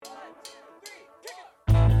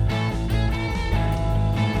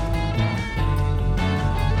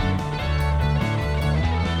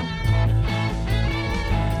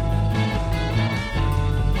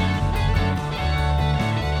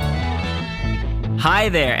Hi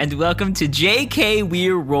there, and welcome to JK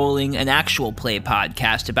We're Rolling, an actual play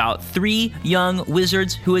podcast about 3 young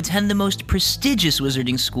wizards who attend the most prestigious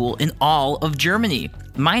wizarding school in all of Germany.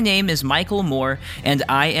 My name is Michael Moore, and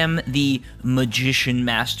I am the magician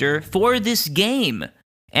master for this game.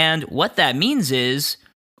 And what that means is,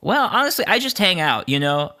 well, honestly, I just hang out, you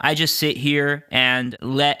know? I just sit here and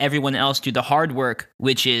let everyone else do the hard work,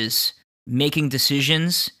 which is making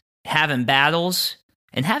decisions, having battles,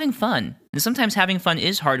 and having fun. And sometimes having fun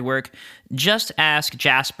is hard work. Just ask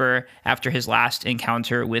Jasper after his last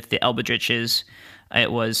encounter with the Eldritches.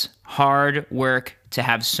 It was hard work to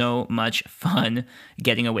have so much fun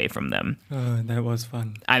getting away from them. Oh, that was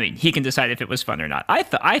fun. I mean, he can decide if it was fun or not. I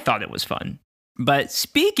thought it was fun. But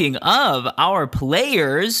speaking of our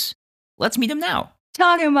players, let's meet them now.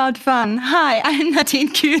 Talking about fun. Hi, I'm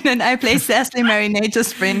Nadine Kuhn and I play Cecily Mary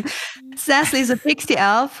Naturespring. Cecily is a pixie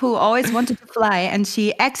elf who always wanted to fly, and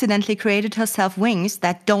she accidentally created herself wings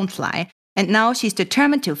that don't fly. And now she's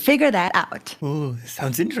determined to figure that out. Oh,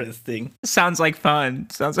 sounds interesting. Sounds like fun.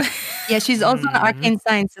 Sounds like... Yeah, she's also an arcane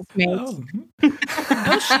sciences mage. Oh.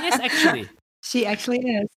 Oh, she is actually. She actually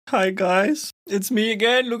is. Hi guys, it's me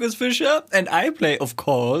again, Lucas Fischer, and I play, of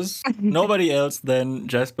course, nobody else than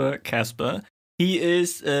Jasper Casper. He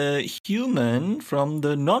is a human from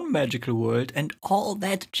the non-magical world, and all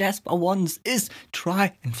that Jasper wants is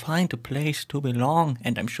try and find a place to belong,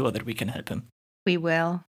 and I'm sure that we can help him. We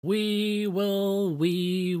will. We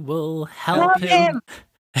will help him.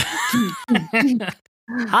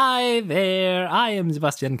 Hi there, I am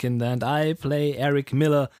Sebastian Kinder and I play Eric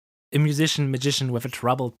Miller, a magician with a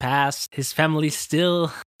troubled past. His family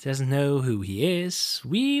still doesn't know who he is.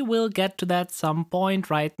 We will get to that some point.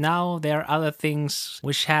 Right now, there are other things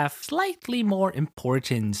which have slightly more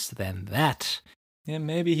importance than that. Yeah,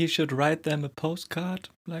 maybe he should write them a postcard,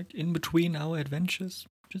 like in between our adventures,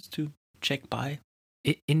 just to check by.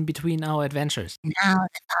 In between our adventures. Now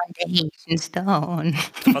the foundation stone.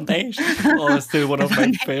 Foundation. Oh, still one of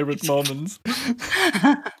my favorite moments.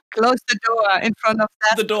 Close the door in front of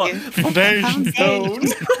that. The door. Foundation stone.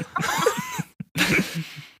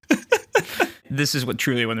 This is what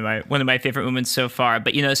truly one of my favorite moments so far.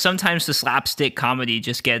 But you know, sometimes the slapstick comedy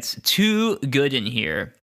just gets too good in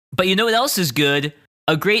here. But you know what else is good?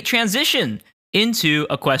 A great transition into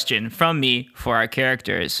a question from me for our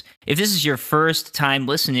characters. If this is your first time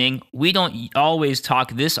listening, we don't always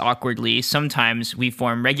talk this awkwardly. Sometimes we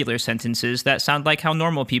form regular sentences that sound like how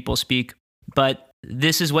normal people speak. But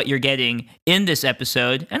this is what you're getting in this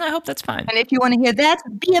episode, and I hope that's fine. And if you want to hear that,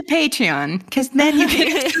 be a Patreon, because then you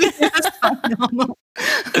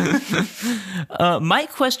can My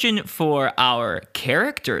question for our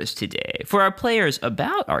characters today, for our players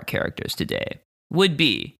about our characters today, would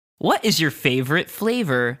be, what is your favorite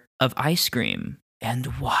flavor of ice cream, and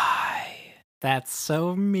why? That's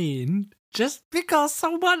so mean. Just because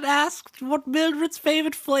someone asked what Mildred's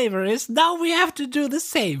favorite flavor is, now we have to do the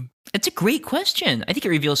same. It's a great question. I think it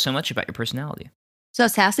reveals so much about your personality. So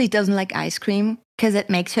Cecily doesn't like ice cream because it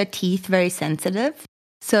makes her teeth very sensitive.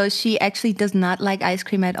 So she actually does not like ice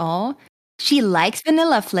cream at all. She likes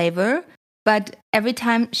vanilla flavor, but every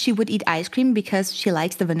time she would eat ice cream, because she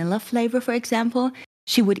likes the vanilla flavor, for example,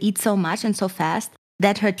 she would eat so much and so fast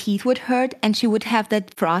that her teeth would hurt and she would have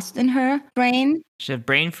that frost in her brain. She have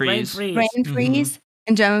brain freeze. Brain freeze.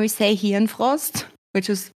 In German, we say Hirnfrost, which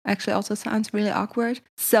is actually also sounds really awkward.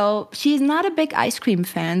 So she's not a big ice cream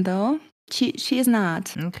fan, though. She is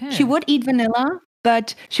not. Okay. She would eat vanilla,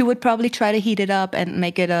 but she would probably try to heat it up and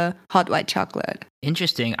make it a hot white chocolate.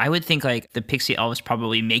 Interesting. I would think like the pixie elves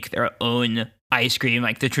probably make their own ice cream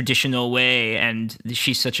like the traditional way, and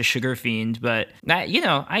she's such a sugar fiend. But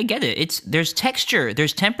I get it. There's texture,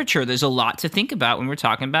 there's temperature, there's a lot to think about when we're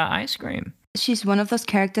talking about ice cream. She's one of those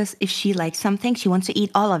characters, if she likes something, she wants to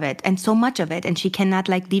eat all of it and so much of it, and she cannot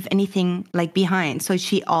leave anything behind. So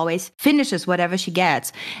she always finishes whatever she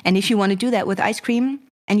gets. And if you want to do that with ice cream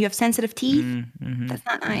and you have sensitive teeth, that's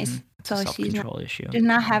not nice. It's a self-control issue. She's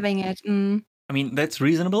not having it. I mean, that's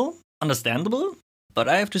reasonable, understandable, but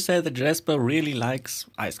I have to say that Jasper really likes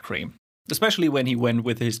ice cream. Especially when he went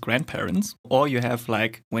with his grandparents. Or you have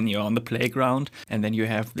when you're on the playground and then you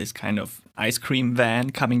have this kind of ice cream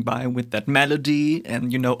van coming by with that melody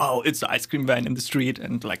and it's the ice cream van in the street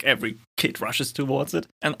and every kid rushes towards it.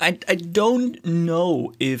 And I don't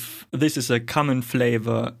know if this is a common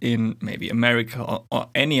flavor in maybe America or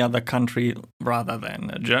any other country rather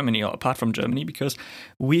than Germany or apart from Germany, because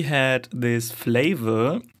we had this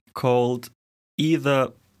flavor called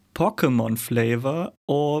either Pokemon flavor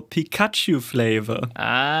or Pikachu flavor.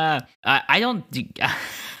 I don't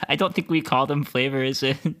think we call them flavors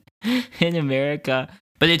in America,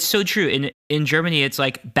 but it's so true. in Germany, it's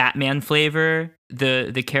like Batman flavor.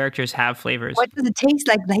 The characters have flavors. What does it taste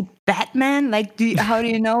like? Like Batman? Like, how do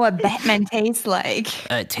you know what Batman tastes like?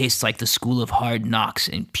 It tastes like the School of Hard Knocks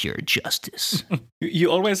in pure justice.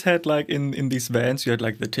 You always had like in these vans, you had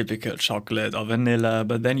like the typical chocolate or vanilla,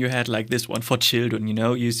 but then you had like this one for children, you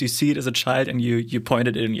know? You see it as a child and you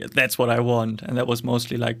pointed it in, yeah, that's what I want. And that was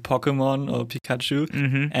mostly like Pokemon or Pikachu.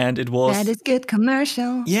 Mm-hmm. And it was... That is good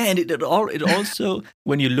commercial. Yeah, and it also,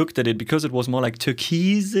 when you looked at it, because it was more like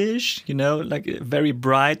turquoise-ish, you know, like a very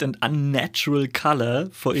bright and unnatural color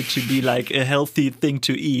for it to be like a healthy thing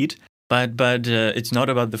to eat. But it's not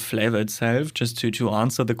about the flavor itself, just to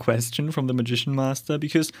answer the question from the Magician Master,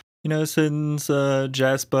 because, you know, since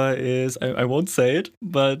Jasper is, I won't say it,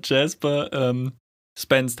 but Jasper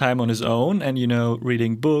spends time on his own and, you know,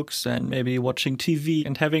 reading books and maybe watching TV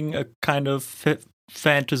and having a kind of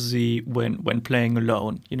fantasy when playing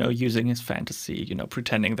alone, you know, using his fantasy, you know,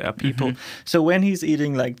 pretending there are people. Mm-hmm. So when he's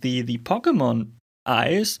eating like the Pokemon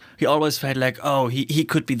ice, he always felt like, oh, he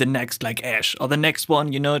could be the next like Ash or the next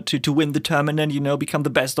one, you know, to win the tournament, you know, become the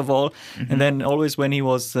best of all. Mm-hmm. And then always when he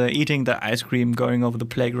was eating the ice cream going over the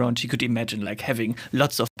playground, he could imagine like having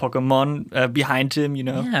lots of Pokemon behind him, you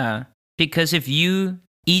know. Yeah, because if you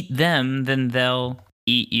eat them, then they'll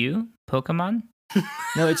eat you, Pokemon.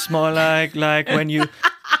 No, it's more like when you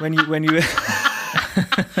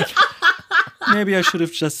maybe I should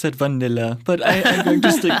have just said vanilla, but I'm going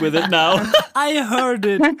to stick with it now. I heard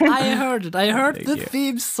it. I heard the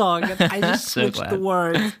theme song, and I just switched the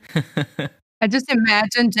word. I just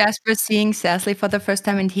imagine Jasper seeing Sassly for the first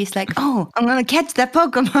time, and he's like, "Oh, I'm gonna catch that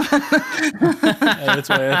Pokemon." That's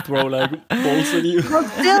why I throw like balls at you. Hold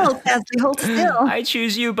still, Sassly. Hold still. I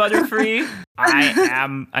choose you, Butterfree. I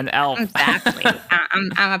am an elf. Exactly.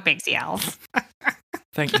 I'm a pixie elf.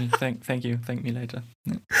 Thank me. Thank you. Thank me later.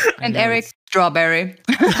 And Eric, strawberry.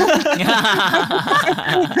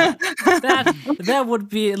 that would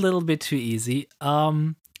be a little bit too easy.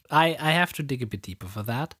 I have to dig a bit deeper for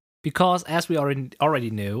that. Because, as we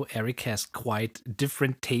already know, Eric has quite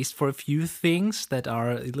different taste for a few things that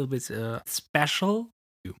are a little bit special.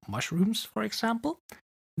 Mushrooms, for example.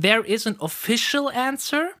 There is an official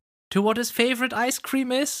answer to what his favorite ice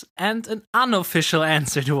cream is, and an unofficial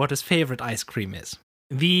answer to what his favorite ice cream is.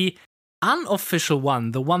 The unofficial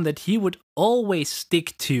one, the one that he would always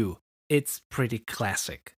stick to, it's pretty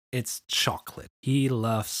classic. It's chocolate. He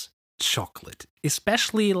loves chocolate.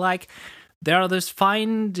 Especially like... There are those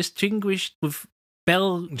fine, distinguished with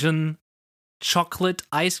Belgian chocolate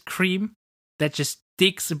ice cream that just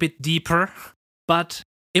digs a bit deeper. But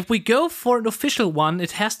if we go for an official one,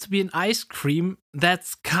 it has to be an ice cream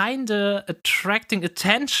that's kinda attracting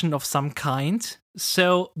attention of some kind.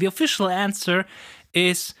 So the official answer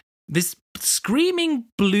is this screaming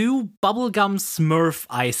blue bubblegum Smurf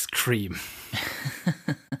ice cream.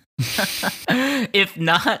 If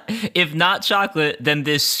not chocolate, then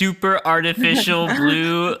this super artificial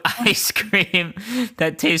blue ice cream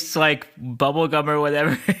that tastes like bubblegum or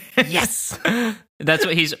whatever. Yes. That's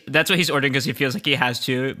what he's ordering because he feels like he has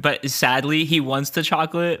to. But sadly, he wants the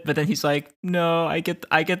chocolate, but then he's like, "No, I get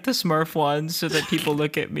the Smurf one so that people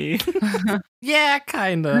look at me." Yeah,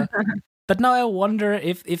 kinda. But now I wonder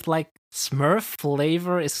if like Smurf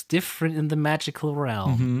flavor is different in the magical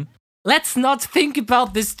realm. Mm-hmm. Let's not think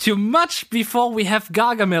about this too much before we have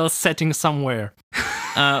Gargamel setting somewhere.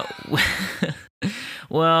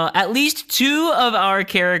 Well, at least two of our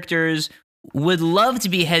characters would love to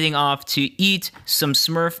be heading off to eat some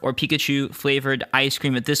Smurf or Pikachu flavored ice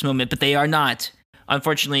cream at this moment, but they are not.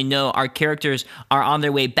 Unfortunately, no, our characters are on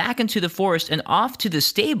their way back into the forest and off to the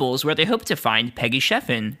stables where they hope to find Peggy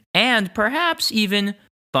Sheffin and perhaps even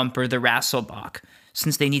Bumper the Rasselbach,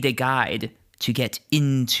 since they need a guide to get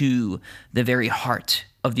into the very heart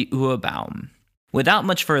of the Urbaum. Without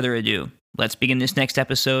much further ado, let's begin this next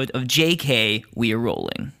episode of JK, We Are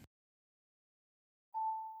Rolling.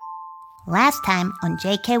 Last time on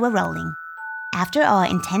JK We're Rolling. After our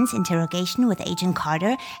intense interrogation with Agent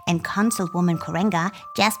Carter and Consulwoman Korenga,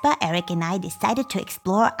 Jasper, Eric, and I decided to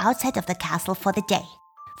explore outside of the castle for the day.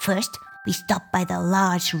 First, we stopped by the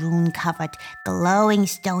large rune-covered, glowing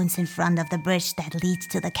stones in front of the bridge that leads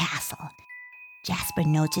to the castle. Jasper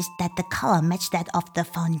noticed that the color matched that of the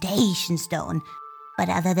foundation stone, but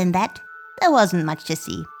other than that, there wasn't much to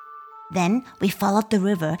see. Then we followed the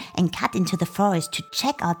river and cut into the forest to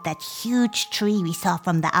check out that huge tree we saw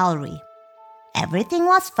from the owlry. Everything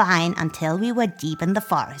was fine until we were deep in the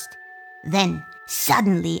forest. Then,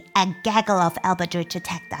 suddenly, a gaggle of Albatridge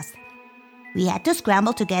attacked us. We had to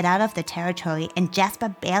scramble to get out of the territory, and Jasper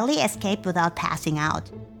barely escaped without passing out.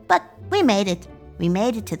 But we made it. We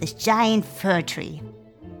made it to this giant fir tree.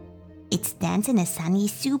 It It stands in a sunny,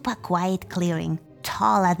 super quiet clearing,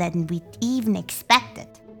 taller than we'd even expected.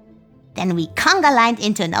 Then we conga-lined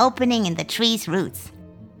into an opening in the tree's roots.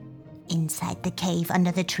 Inside the cave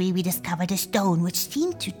under the tree, we discovered a stone which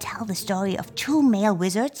seemed to tell the story of 2 male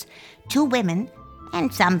wizards, 2 women,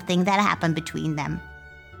 and something that happened between them.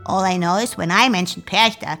 All I know is when I mentioned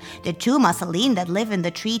Perchta, the 2 Marceline that live in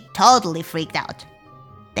the tree totally freaked out.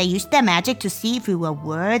 They used their magic to see if we were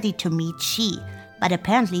worthy to meet She, but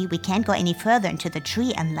apparently we can't go any further into the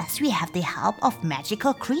tree unless we have the help of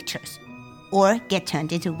magical creatures, or get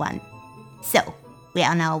turned into one. So, we're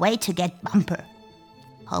on our way to get Bumper.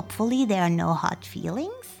 Hopefully there are no hard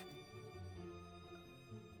feelings.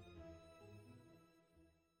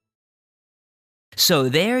 So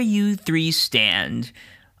there you 3 stand,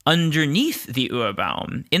 underneath the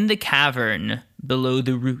Urbaum, in the cavern below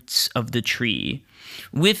the roots of the tree,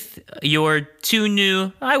 with your 2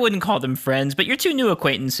 new, I wouldn't call them friends, but your 2 new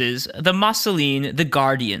acquaintances, the Marceline, the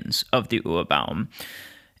guardians of the Urbaum.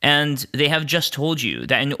 And they have just told you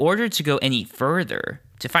that in order to go any further,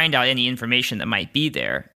 to find out any information that might be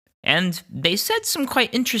there, and they said some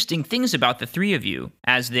quite interesting things about the 3 of you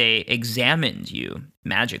as they examined you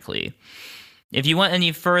magically. If you want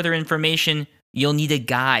any further information, you'll need a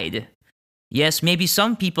guide. Yes, maybe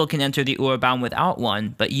some people can enter the Urbaum without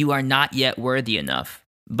one, but you are not yet worthy enough.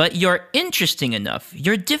 But you're interesting enough.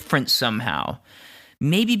 You're different somehow.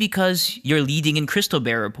 Maybe because you're leading in crystal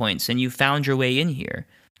bearer points and you found your way in here.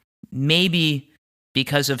 Maybe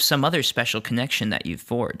because of some other special connection that you've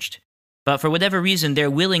forged. But for whatever reason,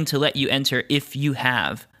 they're willing to let you enter if you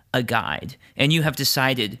have a guide. And you have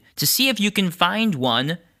decided to see if you can find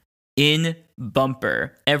one in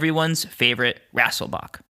Bumper, everyone's favorite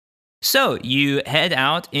Rasselbach. So you head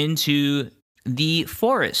out into the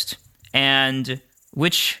forest. And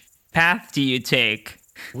which path do you take?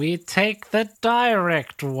 We take the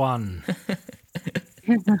direct one.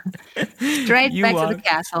 Straight back to the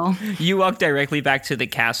castle. You walk directly back to the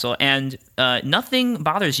castle, and nothing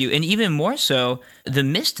bothers you. And even more so, the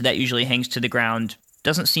mist that usually hangs to the ground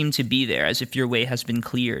doesn't seem to be there, as if your way has been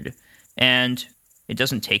cleared. And it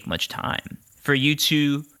doesn't take much time for you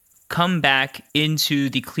to come back into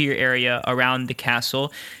the clear area around the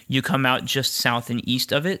castle. You come out just south and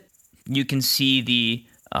east of it. You can see the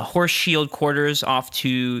horse shield quarters off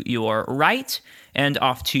to your right, and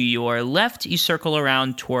off to your left, you circle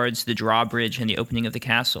around towards the drawbridge and the opening of the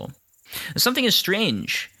castle. Something is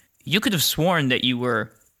strange. You could have sworn that you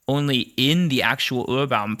were only in the actual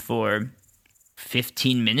Urbaum for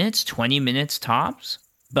 15 minutes, 20 minutes tops.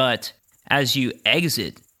 But as you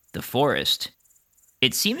exit the forest,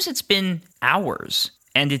 it seems it's been hours,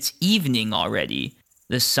 and it's evening already.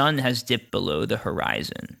 The sun has dipped below the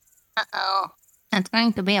horizon. Uh-oh. That's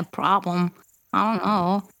going to be a problem.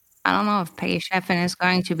 I don't know if Peggy Sheffin is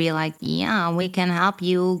going to be like, yeah, we can help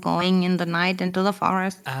you going in the night into the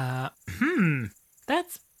forest.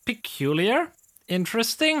 That's peculiar.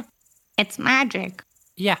 Interesting. It's magic.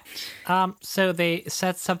 Yeah. So they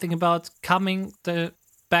said something about coming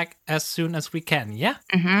back as soon as we can, yeah?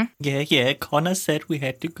 Mm-hmm. Yeah, Connor said we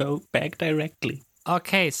had to go back directly.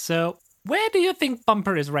 Okay, so where do you think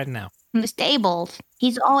Bumper is right now? In the stables.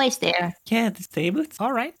 He's always there. Yeah, the stables.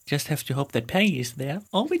 All right. Just have to hope that Peggy is there,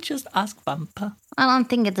 or we just ask Bumper. I don't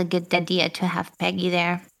think it's a good idea to have Peggy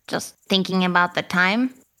there. Just thinking about the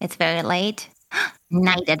time. It's very late.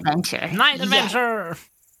 Night adventure. Night adventure!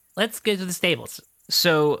 Let's go to the stables.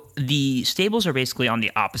 So the stables are basically on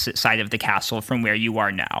the opposite side of the castle from where you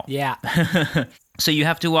are now. Yeah. So you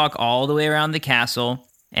have to walk all the way around the castle,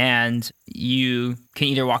 and you can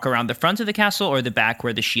either walk around the front of the castle or the back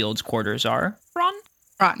where the shield's quarters are.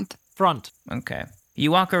 Front. Okay.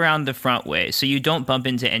 You walk around the front way, so you don't bump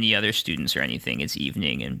into any other students or anything. It's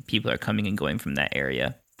evening, and people are coming and going from that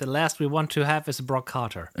area. The last we want to have is Brock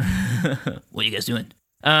Carter. What are you guys doing?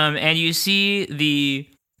 And you see the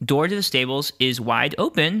door to the stables is wide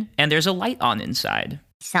open, and there's a light on inside.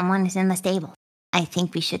 Someone is in the stable. I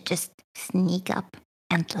think we should just sneak up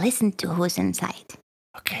and listen to who's inside.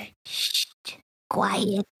 Okay. Shh.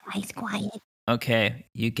 Quiet, guys, quiet. Okay,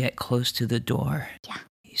 you get close to the door. Yeah.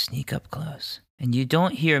 You sneak up close. And you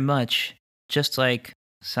don't hear much, just like,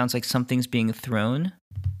 sounds like something's being thrown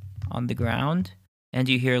on the ground. And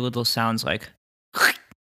you hear little sounds like...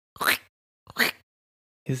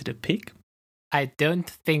 Is it a pig? I don't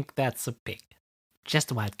think that's a pig.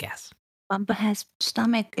 Just a wild guess. Bumper has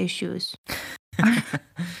stomach issues.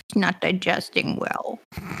 He's not digesting well.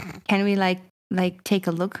 Can we like take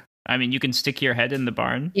a look? I mean, you can stick your head in the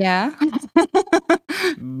barn. Yeah.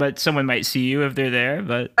 but someone might see you if they're there.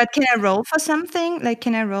 But can I roll for something? Like,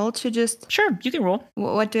 can I roll to just... sure, you can roll.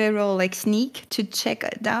 What do I roll? Like sneak to check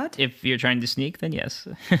it out? If you're trying to sneak, then yes.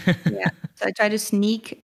 Yeah. So I try to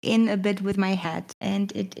sneak in a bit with my head,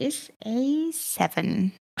 and it is a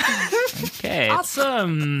 7. Okay.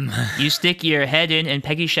 Awesome. You stick your head in, and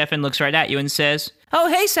Peggy Sheffin looks right at you and says, "Oh,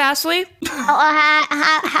 hey, Sassly."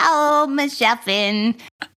 Hello, Miss Sheffin.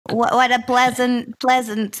 What a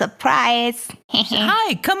pleasant surprise.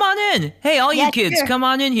 Hi, come on in. Hey, all you Yeah, kids, sure. come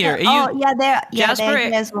on in here. Yeah, Are you, there. Jasper, they're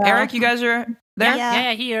here as well. Eric, you guys are there?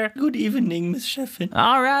 Yeah. Here. Good evening, Miss Sheffin.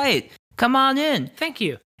 All right, come on in. Thank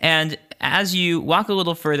you. And as you walk a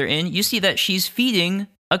little further in, you see that she's feeding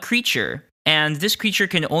a creature. And this creature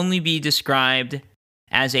can only be described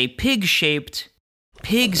as a pig-shaped,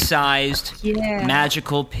 pig-sized,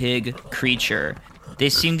 magical pig creature. They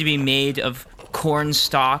seem to be made of corn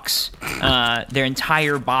stalks. Their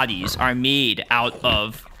entire bodies are made out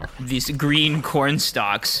of these green corn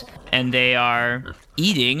stalks. And they are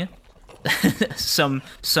eating some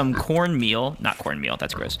cornmeal. Not cornmeal,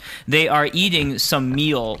 that's gross. They are eating some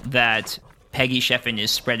meal that Peggy Sheffin is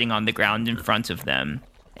spreading on the ground in front of them.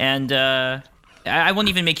 And I won't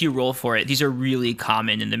even make you roll for it. These are really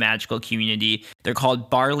common in the magical community. They're called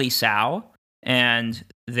barley sow, and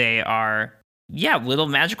they are, little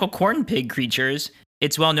magical corn pig creatures.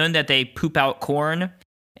 It's well known that they poop out corn,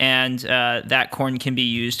 and that corn can be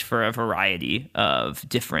used for a variety of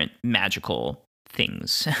different magical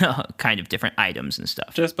things, kind of different items and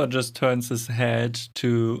stuff. Jasper just turns his head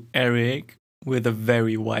to Eric with a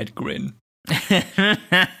very wide grin.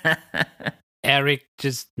 Eric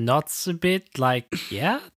just nods a bit like,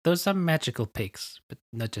 yeah, those are magical pigs, but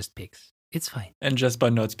not just pigs. It's fine. And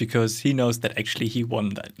Jasper nods because he knows that actually he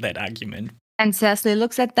won that argument. And Cecily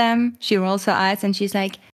looks at them, she rolls her eyes, and she's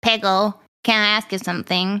like, Peggle, can I ask you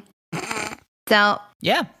something? So,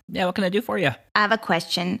 Yeah, what can I do for you? I have a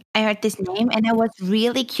question. I heard this name and I was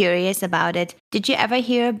really curious about it. Did you ever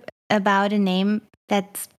hear about a name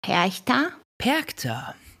that's Perchta?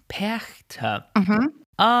 Perchta. Mm-hmm.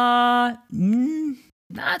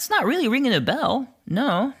 That's not really ringing a bell.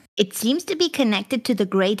 No. It seems to be connected to the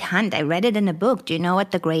Great Hunt. I read it in a book. Do you know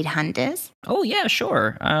what the Great Hunt is? Oh, yeah,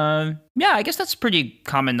 sure. I guess that's pretty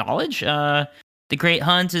common knowledge. The Great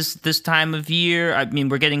Hunt is this time of year. I mean,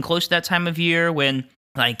 we're getting close to that time of year when,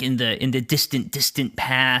 like, in the distant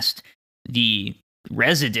past, the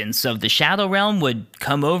residents of the Shadow Realm would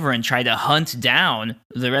come over and try to hunt down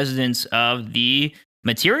the residents of the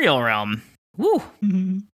Material Realm. Woo!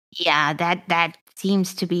 Yeah, that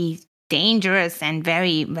seems to be dangerous and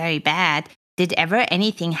very, very bad. Did ever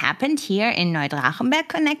anything happen here in Neudrachenberg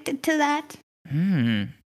connected to that?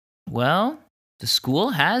 Well, the school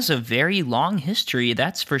has a very long history,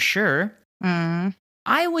 that's for sure.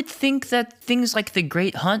 I would think that things like the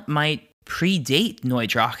Great Hunt might predate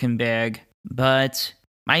Neudrachenberg, but,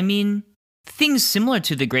 I mean, things similar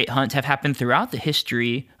to the Great Hunt have happened throughout the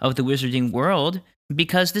history of the wizarding world,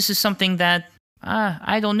 because this is something that,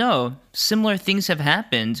 I don't know, similar things have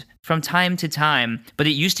happened from time to time, but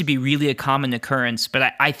it used to be really a common occurrence,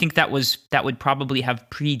 but I think that would probably have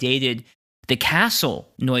predated the castle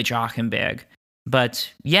Neudrachenberg.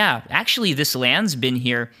 But yeah, actually this land's been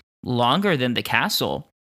here longer than the castle.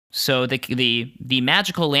 So the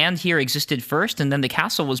magical land here existed first, and then the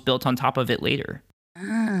castle was built on top of it later.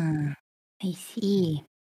 I see.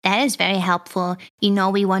 That is very helpful. You know,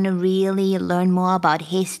 we want to really learn more about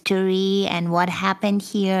history and what happened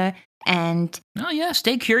here. And oh yeah,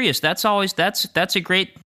 stay curious. That's a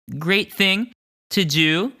great thing to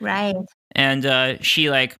do. right. And she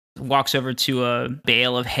like walks over to a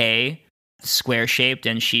bale of hay, square shaped,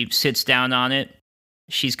 and she sits down on it.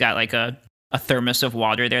 She's got like a thermos of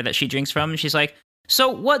water there that she drinks from. And she's like, "So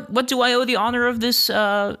what do I owe the honor of this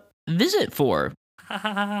visit for?"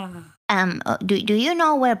 Do you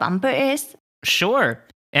know where Bumper is? Sure.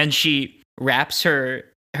 And she wraps her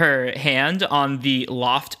hand on the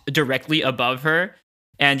loft directly above her,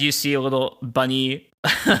 and you see a little bunny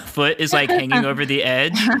foot is like hanging over the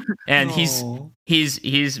edge, and he's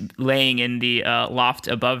laying in the loft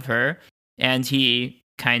above her, and he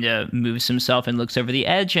kind of moves himself and looks over the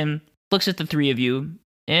edge and looks at the three of you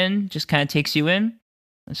and just kind of takes you in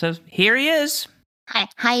and says, "Here he is."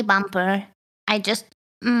 Hi, Bumper. I just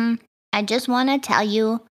want to tell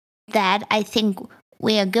you that I think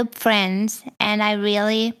we are good friends, and I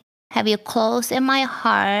really have you close in my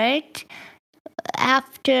heart.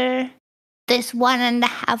 After this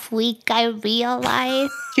 1.5 week, I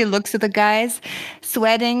realized she looks at the guys,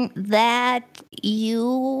 sweating that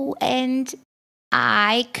you and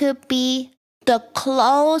I could be the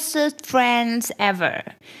closest friends ever.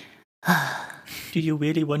 Do you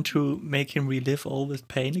really want to make him relive all this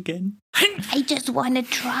pain again? I just want to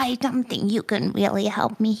try something. You can really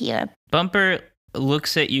help me here. Bumper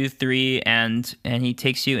looks at you three and he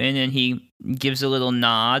takes you in and he gives a little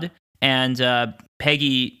nod. And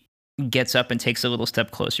Peggy gets up and takes a little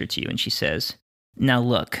step closer to you and she says, "Now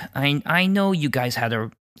look, I know you guys had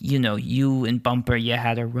you and Bumper, you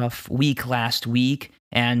had a rough week last week.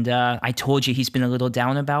 And I told you he's been a little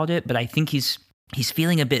down about it, but I think he's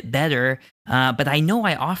feeling a bit better. But I know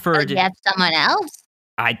I offered... You have someone else?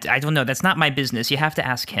 I don't know. That's not my business. You have to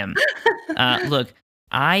ask him. Look,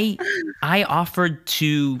 I offered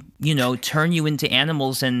to, turn you into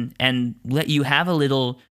animals and let you have a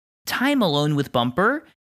little time alone with Bumper.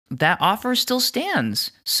 That offer still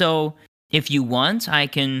stands. So if you want, I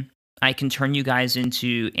can turn you guys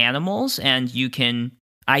into animals and you can...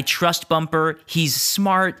 I trust Bumper. He's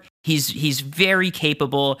smart. He's very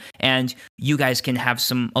capable, and you guys can have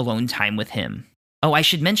some alone time with him. Oh, I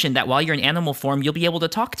should mention that while you're in animal form, you'll be able to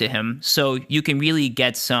talk to him, so you can really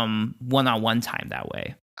get some one-on-one time that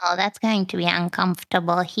way. Oh, that's going to be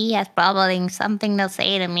uncomfortable. He has probably something to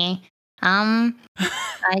say to me. I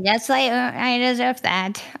guess I deserve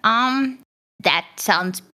that. That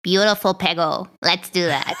sounds beautiful, Pego. Let's do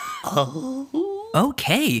that.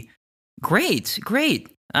 Okay, great.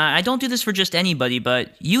 I don't do this for just anybody,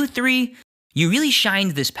 but you three, you really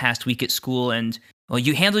shined this past week at school, and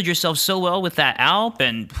you handled yourself so well with that Alp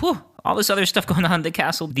and all this other stuff going on in the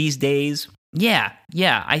castle these days. Yeah,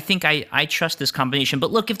 I think I trust this combination.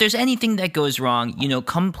 But look, if there's anything that goes wrong,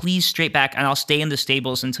 come please straight back, and I'll stay in the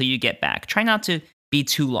stables until you get back. Try not to be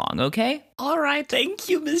too long, okay? All right, thank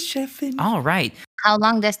you, Miss Sheffin. All right. How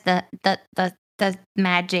long does the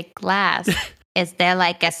magic last? Is there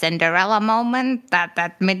like a Cinderella moment that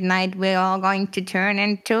at midnight we're all going to turn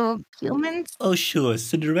into humans? Oh, sure.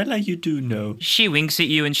 Cinderella, you do know. She winks at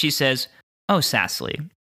you and she says, "Oh, Sassly,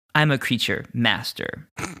 I'm a creature master.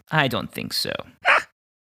 I don't think so."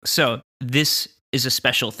 So this is a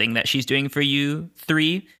special thing that she's doing for you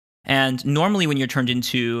three. And normally when you're turned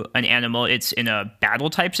into an animal, it's in a battle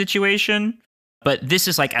type situation. But this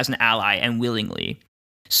is like as an ally and willingly.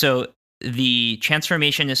 So the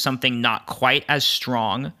transformation is something not quite as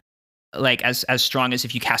strong, like as strong as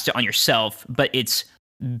if you cast it on yourself, but it's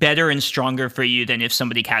better and stronger for you than if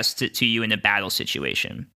somebody casts it to you in a battle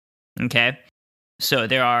situation. Okay? So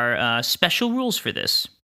there are special rules for this.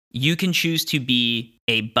 You can choose to be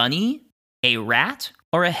a bunny, a rat,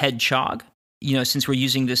 or a hedgehog. Since we're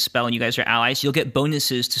using this spell and you guys are allies, you'll get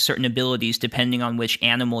bonuses to certain abilities depending on which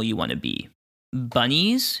animal you want to be.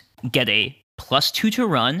 Bunnies get a +2 to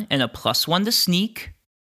run and a +1 to sneak.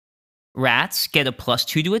 Rats get a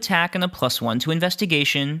 +2 to attack and a +1 to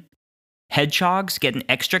investigation. Hedgehogs get an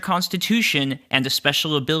extra constitution and a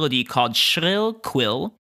special ability called Shrill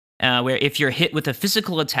Quill, where if you're hit with a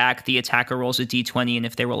physical attack, the attacker rolls a d20, and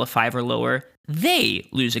if they roll a 5 or lower, they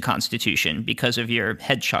lose a constitution because of your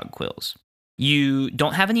hedgehog quills. You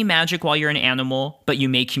don't have any magic while you're an animal, but you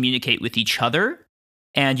may communicate with each other,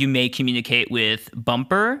 and you may communicate with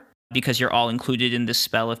Bumper, because you're all included in this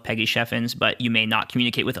spell of Peggy Sheffins, but you may not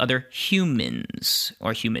communicate with other humans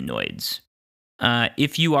or humanoids.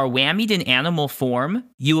 If you are whammied in animal form,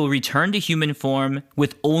 you will return to human form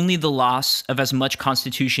with only the loss of as much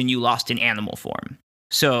constitution you lost in animal form.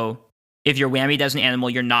 So if you're whammied as an animal,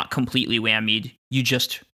 you're not completely whammied. You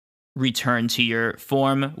just return to your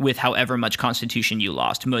form with however much constitution you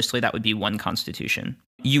lost. Mostly that would be 1 constitution.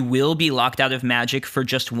 You will be locked out of magic for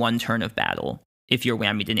just 1 turn of battle if you're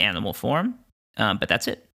whammied in animal form, but that's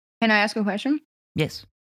it. Can I ask a question? Yes.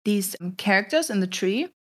 These characters in the tree,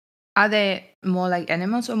 are they more like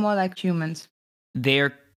animals or more like humans?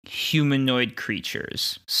 They're humanoid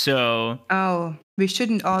creatures. So... Oh, we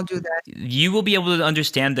shouldn't all do that. You will be able to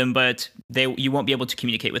understand them, but you won't be able to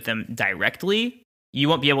communicate with them directly. You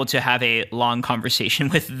won't be able to have a long conversation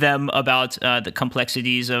with them about the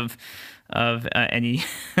complexities of any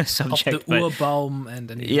subject. Of the Urbaum and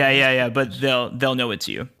anything. Yeah. But they'll know it's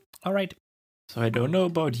you. All right. So I don't know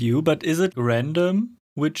about you, but is it random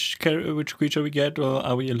which creature we get, or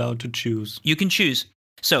are we allowed to choose? You can choose.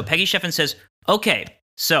 So Peggy Sheffin says, "Okay."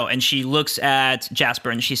 So, and she looks at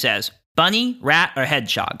Jasper and she says, "Bunny, rat, or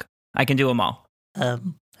hedgehog? I can do them all." I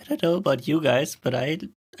don't know about you guys, but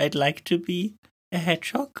I'd like to be a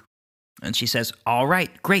hedgehog. And she says, "All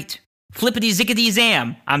right, great. Flippity zickety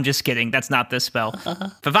zam." I'm just kidding. That's not the spell.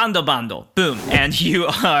 Favando bando. Boom. And you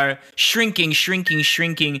are shrinking.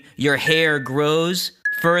 Your hair grows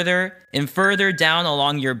further and further down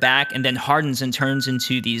along your back and then hardens and turns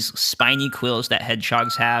into these spiny quills that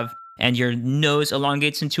hedgehogs have. And your nose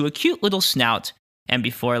elongates into a cute little snout. And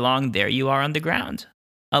before long, there you are on the ground.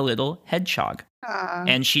 a little hedgehog.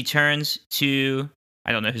 And she turns to,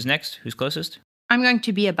 I don't know who's next, who's closest? I'm going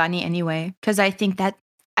to be a bunny anyway, because I think that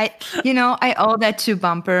I owe that to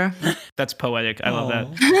Bumper. That's poetic. I love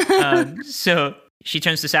that. So she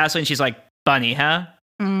turns to Sassly and she's like, bunny, huh?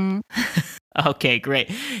 Mm. Okay, great.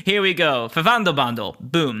 Here we go. Favando Bundle.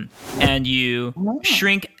 Boom. And you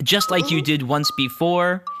shrink just like you did once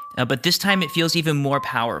before, but this time it feels even more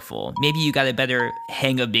powerful. Maybe you got a better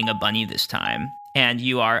hang of being a bunny this time. And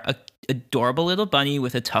you are an adorable little bunny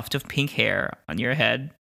with a tuft of pink hair on your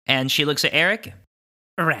head. And she looks at Eric.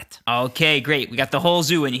 A rat. Okay, great. We got the whole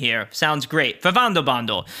zoo in here. Sounds great. Favando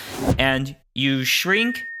Bundle. And you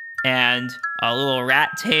shrink, and a little rat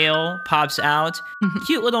tail pops out.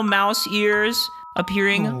 Cute little mouse ears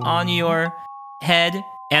appearing on your head.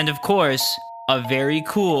 And of course, a very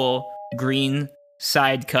cool green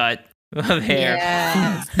side cut of hair.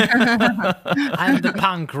 Yes. I'm the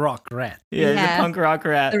punk rock rat. Yeah, Yeah. the punk rock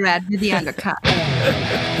rat. The rat with the undercut.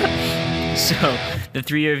 So the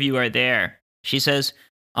three of you are there. She says,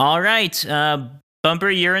 all right, Bumper,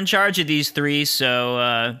 you're in charge of these three,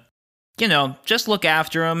 so, just look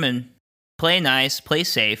after them and play nice, play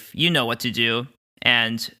safe. You know what to do.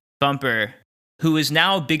 And Bumper, who is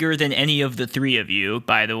now bigger than any of the three of you,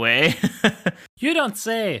 by the way, You don't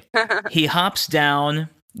say. he hops down,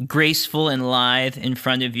 graceful and lithe, in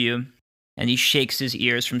front of you, and he shakes his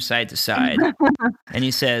ears from side to side. And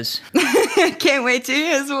he says, Can't wait to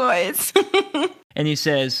hear his voice.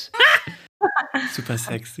 Super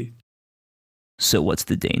sexy. So what's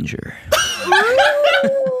the danger?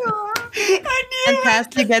 And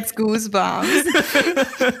Sassly gets goosebumps.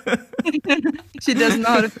 She doesn't know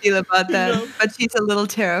how to feel about that, but she's a little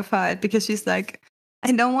terrified because she's like,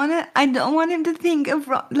 I don't want him to think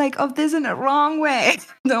of this in a wrong way.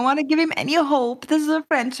 I don't want to give him any hope. This is a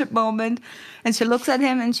friendship moment. And she looks at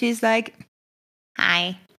him and she's like,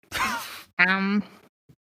 Hi.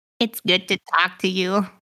 It's good to talk to you.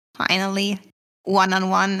 Finally.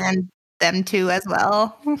 One-on-one and them two as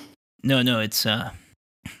well. No, it's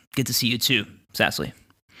good to see you too, Sassly.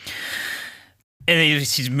 And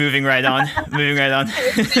he's moving right on,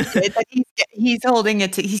 that he's holding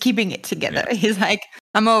it, he's keeping it together. Yeah. He's like,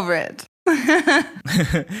 I'm over it.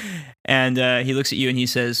 And he looks at you and he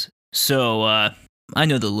says, so, I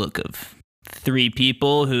know the look of three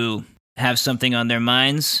people who have something on their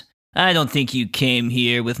minds. I don't think you came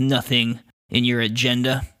here with nothing in your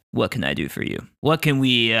agenda. What can I do for you? What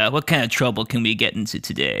kind of trouble can we get into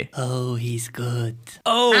today? Oh, he's good.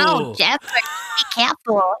 Oh, Jasper, be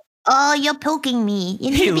careful. Oh, you're poking me.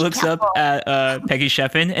 You need He to be looks careful. up at Peggy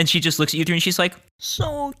Sheffin, and she just looks at you three, and she's like,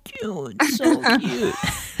 so cute, so cute.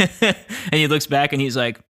 And he looks back, and he's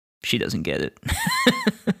like, she doesn't get it.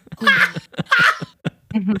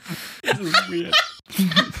 This is weird.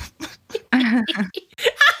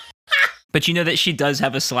 But you know that she does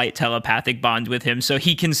have a slight telepathic bond with him, so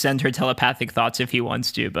he can send her telepathic thoughts if he wants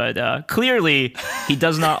to, but clearly he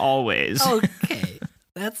does not always. Okay.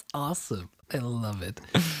 That's awesome. I love it.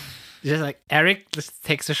 Just like Eric just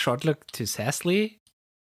takes a short look to Sassly.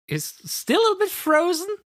 Is still a little bit frozen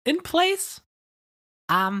in place.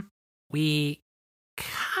 We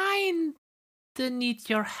kinda need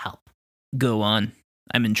your help. Go on.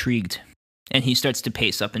 I'm intrigued. And he starts to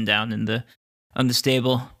pace up and down on the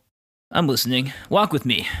stable. I'm listening. Walk with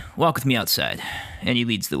me outside. And he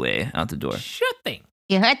leads the way out the door. Sure thing.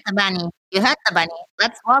 You hurt the bunny.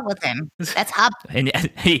 Let's walk with him. Let's hop. And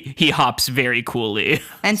he hops very coolly.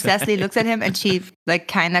 And Sassly looks at him and she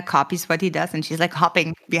kind of copies what he does and she's like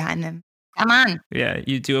hopping behind him. Come on. Yeah,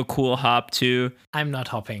 you do a cool hop too. I'm not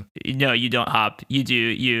hopping. No, you don't hop.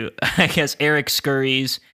 I guess Eric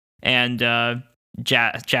scurries and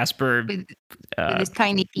Jasper With his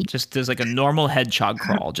tiny feet. just does like a normal hedgehog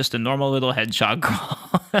crawl. Just a normal little hedgehog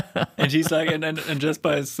crawl. And he's like, and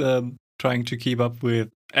Jasper is trying to keep up with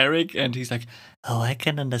Eric, and he's like, oh, I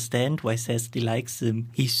can understand why Sassly likes him.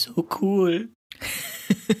 He's so cool.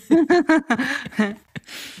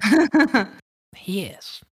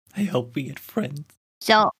 Yes. I hope we get friends.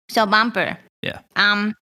 So Bumper. Yeah.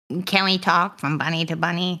 Can we talk from bunny to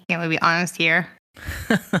bunny? Can we be honest here?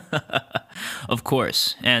 Of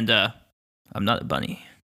course. And I'm not a bunny.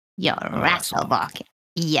 You're Oh, Rasselbach.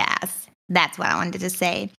 Yes, that's what I wanted to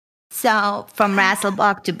say. So from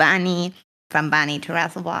Rasselbach to bunny, from bunny to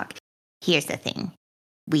Rasselbach. Here's the thing.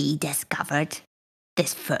 We discovered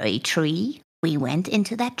this furry tree. We went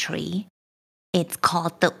into that tree. It's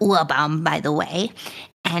called the Urbaum, by the way.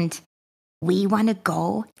 And we want to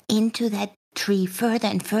go into that tree further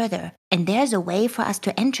and further. And there's a way for us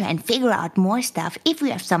to enter and figure out more stuff if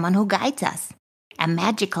we have someone who guides us. A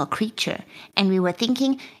magical creature. And we were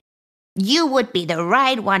thinking You would be the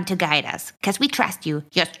right one to guide us, because we trust you.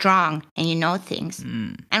 You're strong, and you know things.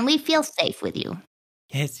 And we feel safe with you.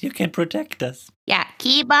 Yes, you can protect us. Yeah,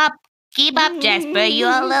 keep up. Keep up, Jasper.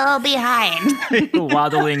 You're a little behind.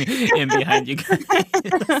 Waddling in behind you guys.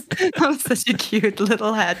 I'm such a cute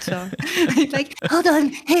little hedgehog. He's like, hold on.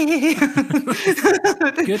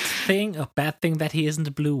 Good thing or bad thing that he isn't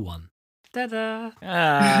a blue one. Ta-da!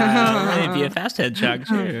 Maybe a fast hedgehog,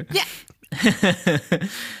 too. Yeah.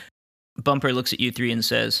 Bumper looks at you three and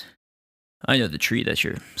says, I know the tree that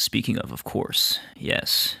you're speaking of course.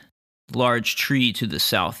 Yes. Large tree to the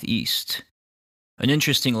southeast. An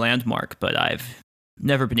interesting landmark, but I've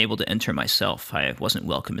never been able to enter myself. I wasn't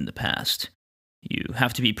welcome in the past. You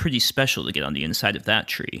have to be pretty special to get on the inside of that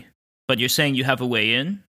tree. But you're saying you have a way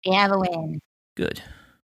in? We have a win. Good.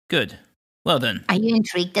 Good. Well then. Are you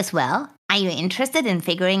intrigued as well? Are you interested in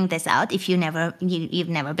figuring this out if you've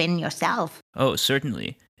never been yourself? Oh,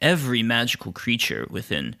 certainly. Every magical creature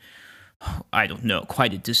within, I don't know,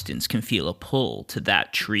 quite a distance can feel a pull to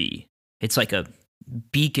that tree. It's like a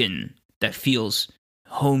beacon that feels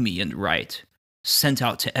homey and right, sent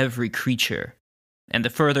out to every creature. And the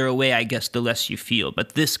further away, I guess, the less you feel.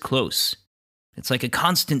 But this close, it's like a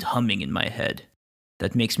constant humming in my head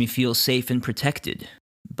that makes me feel safe and protected,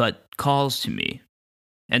 but calls to me.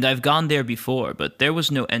 And I've gone there before, but there was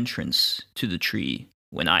no entrance to the tree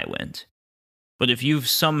when I went. But if you've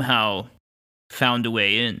somehow found a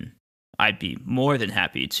way in, I'd be more than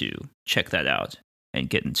happy to check that out and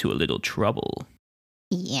get into a little trouble.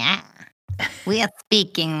 Yeah. We are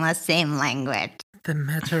speaking the same language. The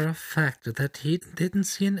matter of fact that he didn't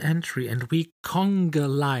see an entry and we conga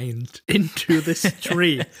lined into this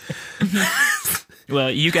tree. Well,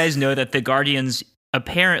 you guys know that the Guardians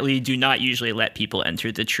apparently do not usually let people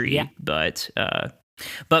enter the tree, yeah.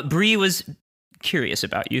 But Bree was curious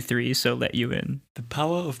about you three, so let you in. The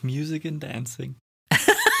power of music and dancing.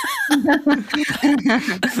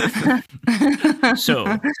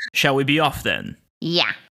 So, shall we be off then?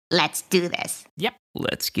 Yeah, let's do this. Yep.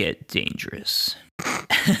 Let's get dangerous.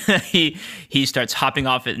 He starts hopping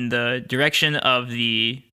off in the direction of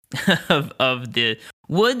the of the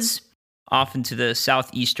woods, off into the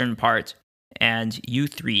southeastern part, and you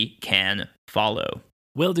three can follow.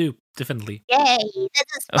 Will do, definitely. Yay, this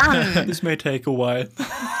is fun. This may take a while.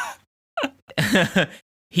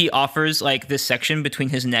 He offers like this section between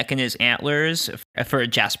his neck and his antlers for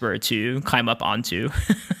Jasper to climb up onto.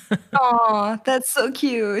 Oh, that's so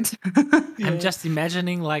cute. I'm just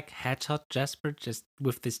imagining like Hedgehog Jasper just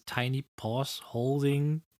with this tiny paws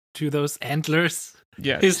holding to those antlers.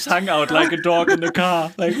 Yeah, his tongue out like a dog in the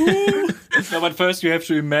car. Like, woo! No, but first you have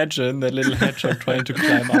to imagine that little hedgehog trying to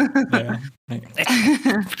climb up there.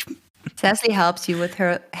 Sassy helps you with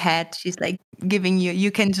her head. She's like giving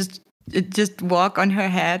you can just walk on her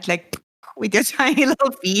head like with your tiny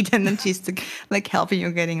little feet, and then she's like helping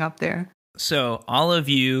you getting up there. So all of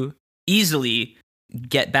you easily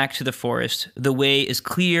get back to the forest. The way is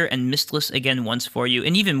clear and mistless again once for you,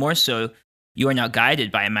 and even more so, you are now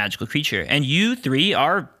guided by a magical creature, and you three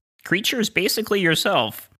are creatures basically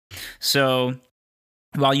yourself. So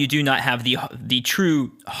while you do not have the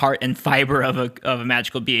true heart and fiber of a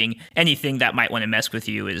magical being, anything that might want to mess with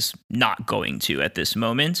you is not going to at this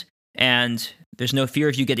moment. And there's no fear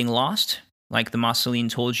of you getting lost. Like the Marceline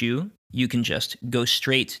told you, you can just go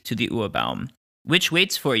straight to the Urbaum, which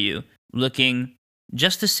waits for you, looking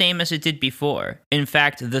just the same as it did before. In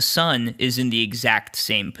fact, the sun is in the exact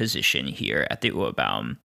same position here at the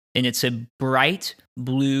Urbaum. And it's a bright,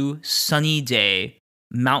 blue, sunny day,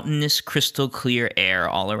 mountainous, crystal clear air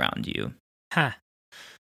all around you. Huh.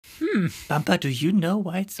 Bumper, do you know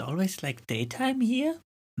why it's always like daytime here?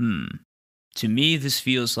 To me, this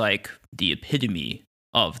feels like the epitome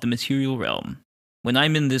of the material realm. When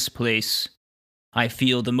I'm in this place, I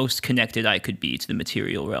feel the most connected I could be to the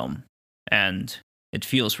material realm. And it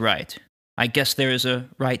feels right. I guess there is a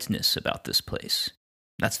rightness about this place.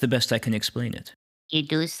 That's the best I can explain it. You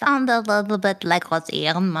do sound a little bit like Ross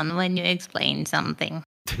Ehrenmann when you explain something.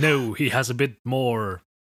 No, he has a bit more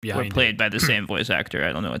behind We're played by the same voice actor.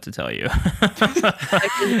 I don't know what to tell you.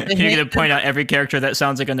 You're going to point out every character that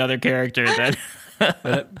sounds like another character.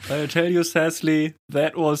 I'll tell you, Cecily,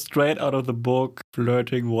 that was straight out of the book,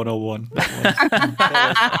 Flirting 101.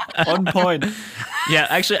 That was on point. Yeah,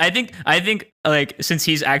 actually, I think like since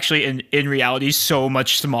he's actually in reality so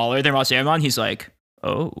much smaller than Ross Ehrenmann, he's like,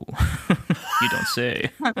 oh, you don't say.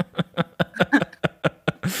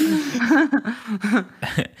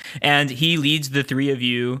 And he leads the three of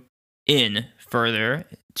you in further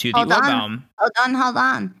to the Urbaum. Hold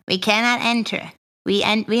on. We cannot enter. We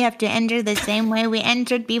have to enter the same way we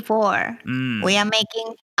entered before. We are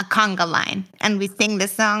making a conga line, and we sing the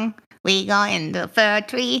song. We go in the fir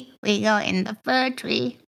tree. We go in the fir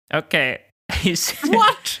tree. Okay.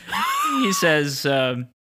 What? He says,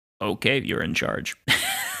 okay, you're in charge.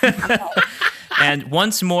 And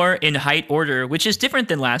once more in height order, which is different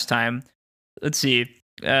than last time. Let's see.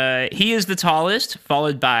 He is the tallest,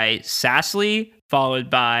 followed by Sassly, followed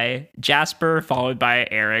by Jasper, followed by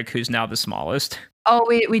Eric, who's now the smallest. Oh,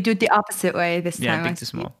 we do it the opposite way this time. Yeah, big to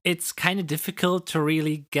small. It's kind of difficult to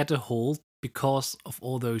really get a hold because of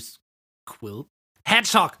all those quilt.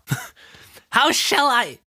 Hedgehog! How shall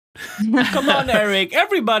I? Come on, Eric.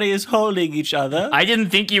 Everybody is holding each other. I didn't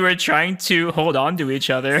think you were trying to hold on to each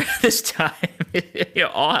other this time. you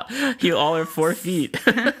all are 4 feet.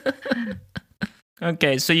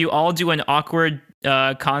 Okay, so you all do an awkward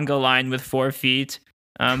conga line with 4 feet.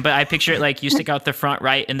 But I picture it like you stick out the front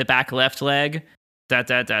right and the back left leg. Da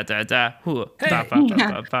da da da da. Ba, ba,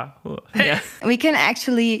 ba, ba, ba. Yeah. We can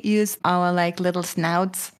actually use our like little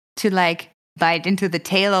snouts to like bite into the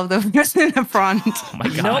tail of the person in the front. Oh my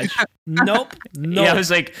gosh. Nope. Yeah, I was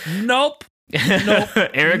like, Nope.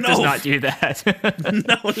 Eric does No. not do that.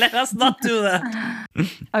 No, let us not do that.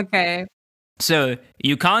 Okay. So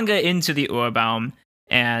you conga into the Urbaum,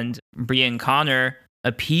 and Bree and Connor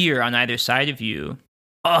appear on either side of you.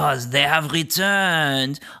 Oh, they have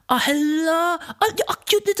returned. Oh, hello. Oh,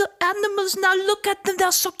 cute little animals. Now look at them.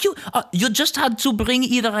 They're so cute. You just had to bring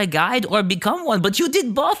either a guide or become one, but you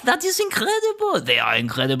did both. That is incredible. They are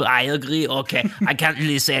incredible. I agree. Okay. I can't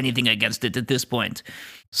really say anything against it at this point.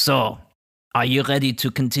 So, are you ready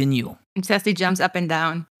to continue? And Sassy jumps up and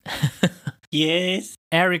down. Yes.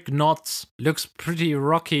 Eric nods, looks pretty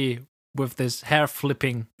rocky with this hair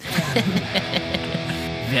flipping.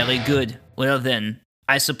 Very good. Well then,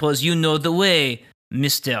 I suppose you know the way,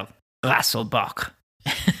 Mr. Rasselbach.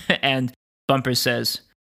 And Bumper says,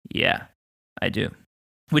 yeah, I do.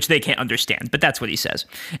 Which they can't understand, but that's what he says.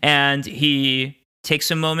 And he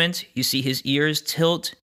takes a moment. You see his ears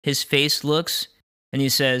tilt, his face looks, and he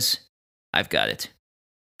says, I've got it.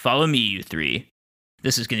 Follow me, you three.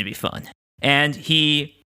 This is going to be fun. And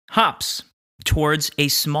he hops towards a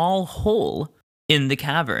small hole in the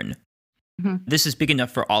cavern. Mhm. This is big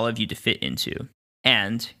enough for all of you to fit into.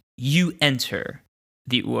 And you enter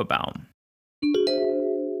the Urbaum.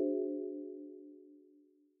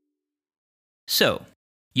 So,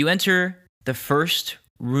 you enter the first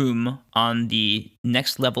room on the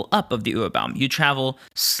next level up of the Urbaum. You travel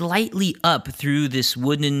slightly up through this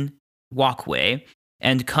wooden walkway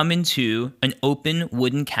and come into an open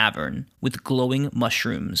wooden cavern with glowing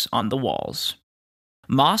mushrooms on the walls.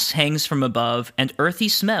 Moss hangs from above, and earthy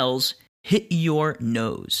smells hit your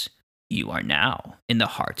nose. You are now in the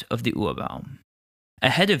heart of the Urbaum.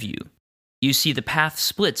 Ahead of you, you see the path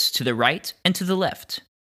splits to the right and to the left.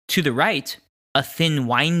 To the right, a thin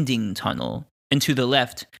winding tunnel, and to the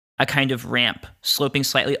left, a kind of ramp sloping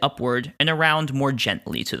slightly upward and around more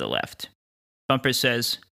gently to the left. Bumper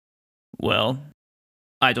says, well,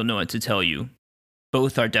 I don't know what to tell you.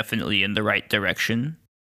 Both are definitely in the right direction,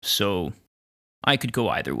 so I could go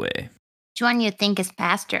either way. Which one you think is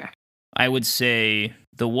faster? I would say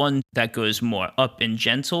the one that goes more up and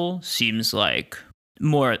gentle seems like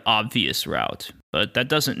more obvious route, but that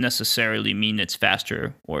doesn't necessarily mean it's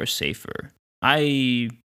faster or safer. I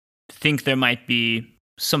think there might be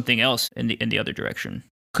something else in the other direction.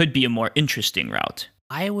 Could be a more interesting route.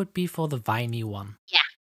 I would be for the viney one.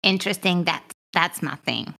 Interesting. That's my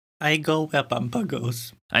thing. I go where Bumper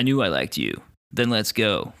goes. I knew I liked you. Then let's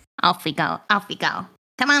go. Off we go. Off we go.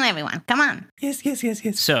 Come on, everyone. Come on. Yes.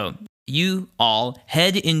 So, you all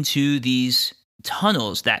head into these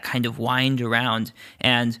tunnels that kind of wind around,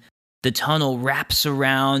 and the tunnel wraps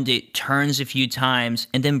around, it turns a few times,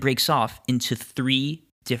 and then breaks off into 3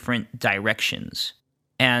 different directions.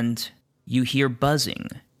 And you hear buzzing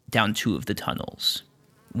down 2 of the tunnels.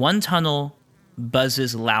 One tunnel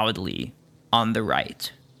buzzes loudly on the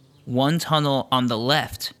right. One tunnel on the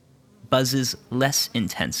left buzzes less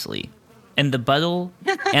intensely. And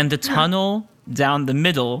the tunnel down the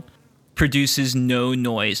middle produces no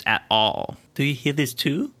noise at all. Do you hear this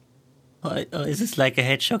too? Or is this like a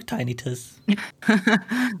hedgehog tinnitus?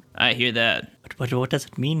 I hear that. What does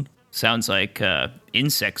it mean? Sounds like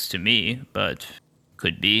insects to me, but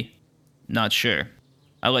could be. Not sure.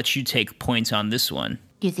 I'll let you take points on this one.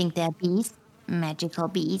 You think they're bees? Magical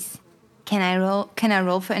bees? Can I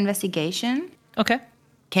roll for investigation? Okay.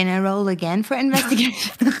 Can I roll again for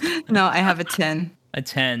investigation? No, I have a 10. A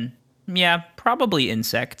 10. Yeah, probably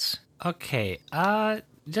insects. Okay,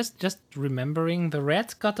 Just remembering, the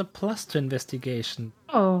rats got a plus to investigation.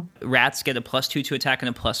 Oh. Rats get a +2 to attack and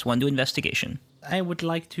a +1 to investigation. I would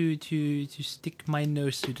like to stick my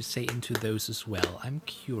nose, so to say, into those as well. I'm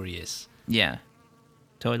curious. Yeah,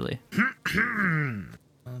 totally.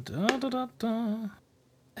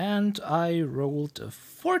 And I rolled a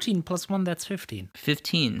 14 plus 1, that's 15.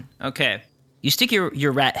 15. Okay. You stick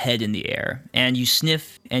your rat head in the air, and you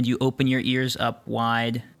sniff, and you open your ears up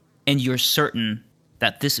wide, and you're certain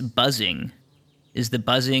that this buzzing is the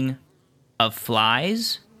buzzing of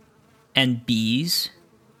flies and bees,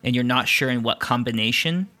 and you're not sure in what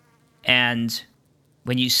combination. And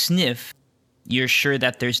when you sniff, you're sure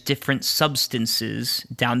that there's different substances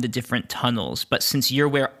down the different tunnels, but since you're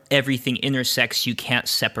where everything intersects, you can't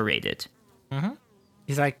separate it.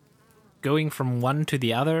 He's like going from one to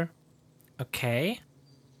the other. Okay.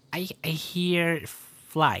 I hear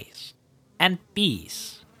flies and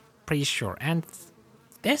bees, pretty sure. And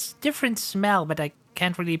there's different smell, but I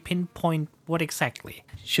can't really pinpoint what exactly.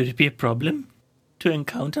 Should it be a problem to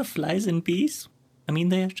encounter flies and bees? I mean,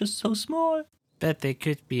 they are just so small. But they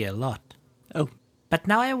could be a lot. Oh, But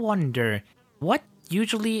now I wonder, what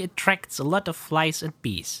usually attracts a lot of flies and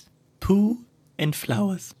bees? poo and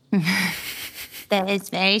flowers. That is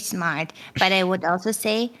very smart. But I would also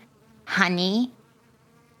say honey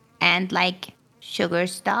and like sugar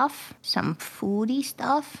stuff, some foody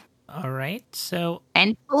stuff, All right, so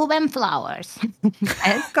and poop and flowers.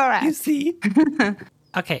 That's You correct. see?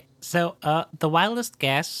 okay, so the wildest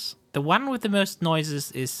guess, the one with the most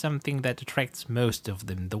noises is something that attracts most of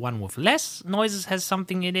them. The one with less noises has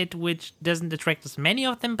something in it which doesn't attract as many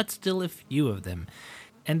of them, but still a few of them.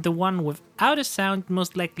 And the one without a sound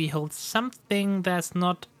most likely holds something that's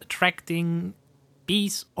not attracting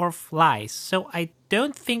bees or flies. So I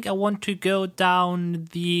don't think I want to go down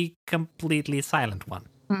the completely silent one.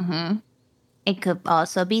 It could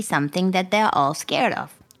also be something that they're all scared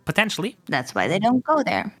of. Potentially. That's why they don't go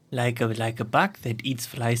there. Like a bug that eats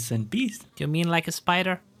flies and bees. You mean like a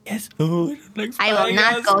spider? Yes. Oh, I don't like I spiders. will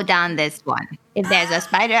not go down this one. If there's a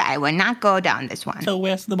spider, I will not go down this one. So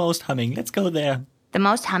where's the most humming? Let's go there. The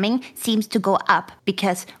most humming seems to go up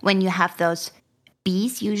because when you have those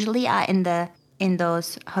bees, usually are in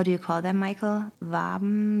those, how do you call them, Michael?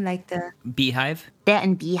 Waben, like Beehive? they're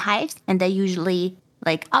in beehives and they're usually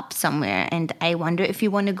like up somewhere. And I wonder if you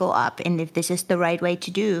want to go up and if this is the right way to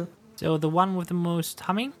do. So the one with the most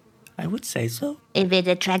humming? I would say so. If it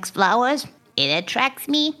attracts flowers, it attracts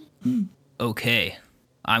me. Okay,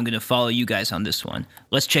 I'm gonna follow you guys on this one.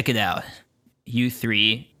 Let's check it out. You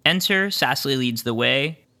three enter, Sassily leads the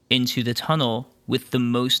way, into the tunnel with the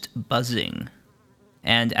most buzzing.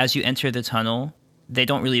 And as you enter the tunnel, they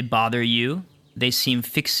don't really bother you. They seem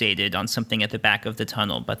fixated on something at the back of the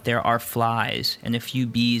tunnel, but there are flies and a few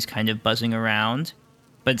bees kind of buzzing around.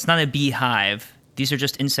 But it's not a beehive. These are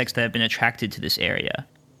just insects that have been attracted to this area.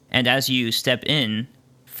 And as you step in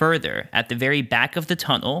further, at the very back of the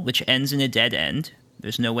tunnel, which ends in a dead end,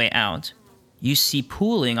 there's no way out, you see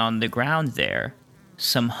pooling on the ground there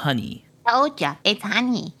some honey. Told ya, it's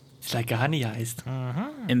honey. It's like a honey heist.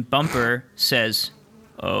 And Bumper says,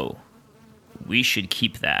 "Oh, we should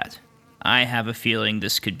keep that. I have a feeling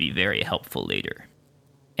this could be very helpful later."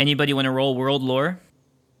 Anybody want to roll world lore?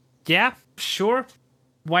 Yeah, sure.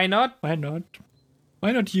 Why not? Why not?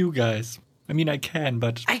 Why not you guys? I mean, I can,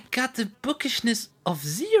 but I got the bookishness of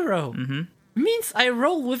 0. Means I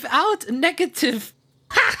roll without a negative.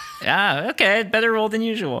 Ah, okay, better roll than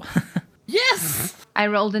usual. Yes! I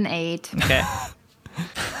rolled an 8. Okay,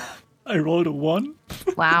 I rolled a 1.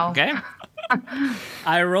 Wow. okay.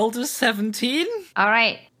 I rolled a 17. All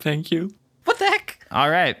right. Thank you. What the heck? All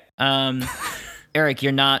right. Eric,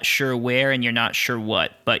 you're not sure where and you're not sure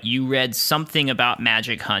what, but you read something about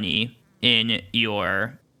magic honey in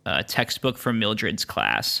your textbook for Mildred's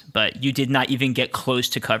class, but you did not even get close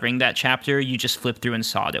to covering that chapter. You just flipped through and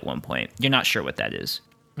saw it at one point. You're not sure what that is.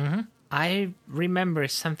 I remember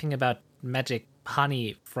something about magic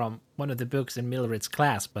honey from one of the books in Mildred's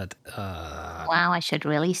class, but Wow, I should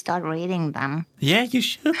really start reading them. Yeah, you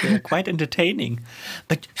should. They're quite entertaining.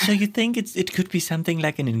 But so you think it could be something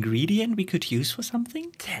like an ingredient we could use for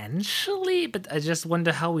something? potentially, but I just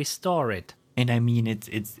wonder how we store it. And I mean,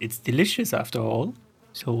 it's delicious after all.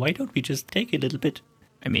 So why don't we just take a little bit?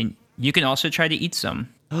 I mean, you can also try to eat some.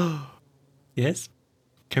 Yes?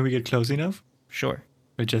 Can we get close enough? Sure.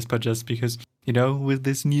 But just because, with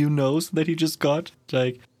this new nose that he just got,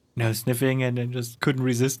 like, sniffing and then just couldn't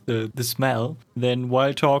resist the smell. Then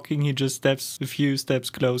while talking, he just steps a few steps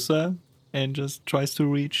closer and just tries to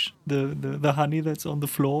reach the honey that's on the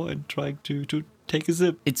floor and trying to take a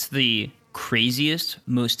sip. It's the craziest,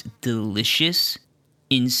 most delicious,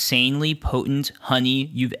 insanely potent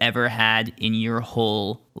honey you've ever had in your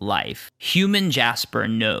whole life. Human Jasper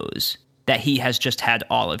knows that he has just had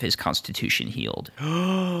all of his constitution healed.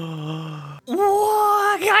 Whoa,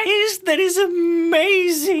 guys, that is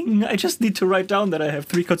amazing. I just need to write down that I have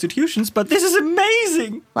 3 constitutions, but this is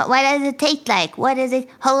amazing. What does it taste like? What is it?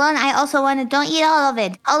 Hold on, I also want to... Don't eat all of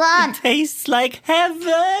it. Hold on. It tastes like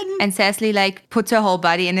heaven. And Cecily like puts her whole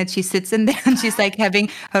body in it. She sits in there and she's like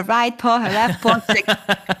having her right paw, her left paw. Like,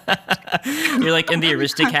 You're like in the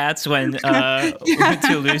Aristocats when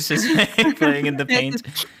Toulouse is playing in the paint.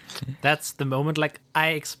 That's the moment, like, I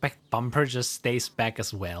expect Bumper just stays back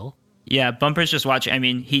as well. Yeah, Bumper's just watching. I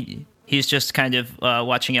mean, he's just kind of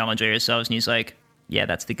watching y'all enjoy yourselves, and he's like, yeah,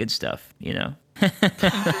 that's the good stuff, you know?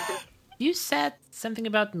 You said something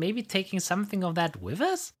about maybe taking something of that with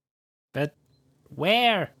us? But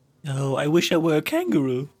where? Oh, I wish I were a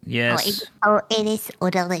kangaroo. Yes, It is so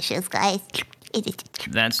delicious, guys. It is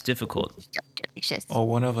that's difficult. so delicious. Or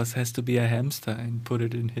one of us has to be a hamster and put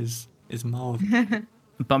it in his mouth.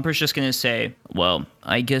 Bumper's just going to say, well,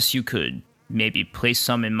 I guess you could maybe place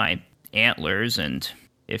some in my antlers, and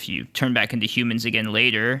if you turn back into humans again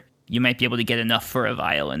later, you might be able to get enough for a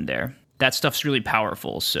vial in there. That stuff's really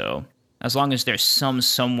powerful, so as long as there's some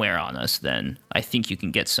somewhere on us, then I think you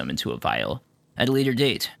can get some into a vial at a later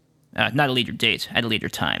date. Not a later date, at a later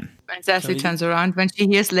time. when Cecily turns around, when she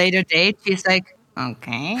hears later date, she's like,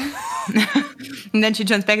 okay. And then she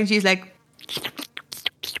turns back and she's like,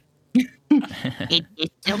 It is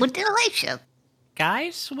so delicious.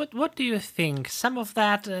 Guys, what do you think? Some of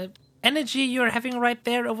that energy you're having right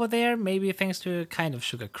there over there, maybe thanks to a kind of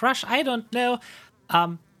sugar crush, I don't know,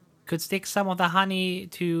 could stick some of the honey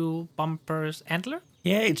to Bumper's antler?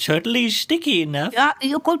 Yeah, it's certainly sticky enough. Yeah,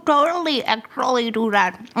 you could totally actually do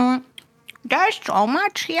that. There's so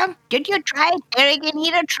much here. Did you try it, Eric? You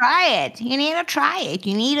need to try it. You need to try it.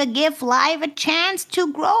 You need to give life a chance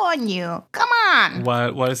to grow on you. Come on.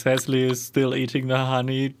 While Cecily is still eating the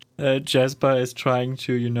honey, Jasper is trying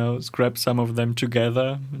to, scrap some of them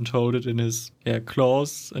together and hold it in his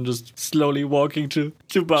claws and just slowly walking to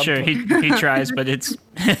Bumper. Sure, he tries, but it's...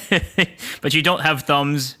 but you don't have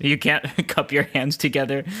thumbs. You can't cup your hands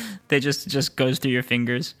together. They just goes through your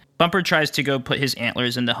fingers. Bumper tries to go put his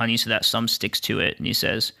antlers in the honey so that some sticks to it, and he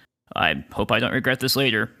says, I hope I don't regret this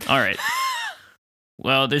later. All right.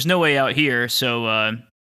 Well, there's no way out here, so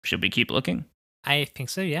should we keep looking? I think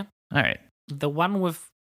so, yeah. All right. The one with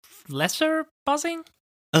lesser buzzing?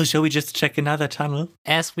 Oh, shall we just check another tunnel?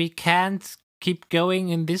 As we can't keep going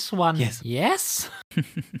in this one. Yes. Yes?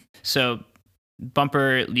 So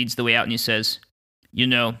Bumper leads the way out, and he says,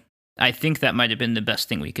 I think that might have been the best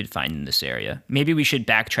thing we could find in this area. Maybe we should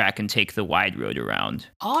backtrack and take the wide road around.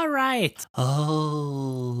 All right.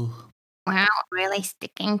 Oh. Wow, really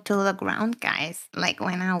sticking to the ground, guys. Like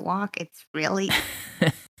when I walk, it's really...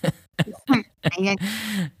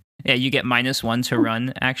 Yeah, you get -1 to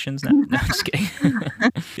run actions. No, I'm just kidding.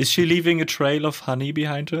 Is she leaving a trail of honey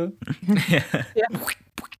behind her? Yeah.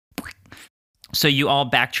 So you all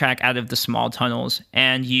backtrack out of the small tunnels,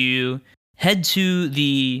 and you head to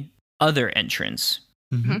the other entrance.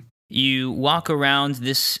 Mm-hmm. You walk around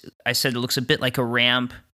this, I said it looks a bit like a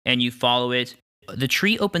ramp, and you follow it. The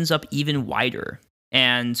tree opens up even wider,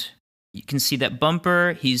 and you can see that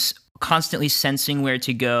Bumper, he's constantly sensing where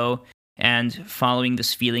to go and following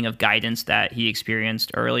this feeling of guidance that he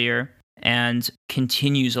experienced earlier, and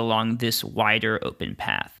continues along this wider open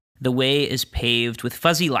path. The way is paved with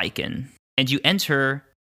fuzzy lichen, and you enter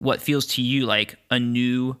what feels to you like a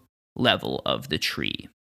new level of the tree.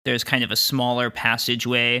 There's kind of a smaller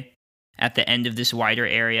passageway at the end of this wider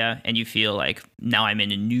area, and you feel like, now I'm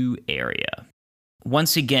in a new area.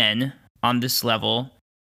 Once again, on this level,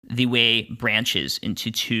 the way branches into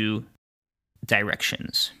 2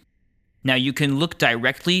 directions. Now, you can look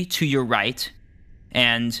directly to your right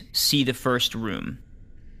and see the first room.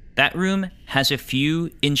 That room has a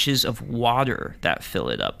few inches of water that fill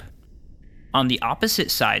it up. On the opposite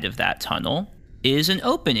side of that tunnel is an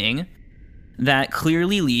opening that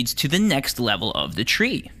clearly leads to the next level of the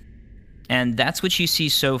tree. And that's what you see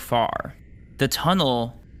so far. The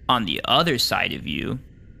tunnel on the other side of you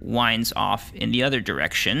winds off in the other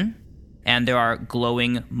direction, and there are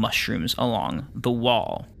glowing mushrooms along the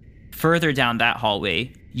wall. Further down that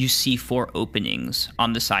hallway, you see 4 openings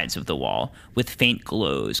on the sides of the wall with faint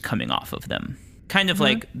glows coming off of them. Kind of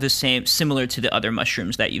like the same, similar to the other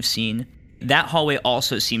mushrooms that you've seen. That hallway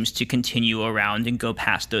also seems to continue around and go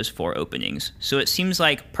past those 4 openings. So it seems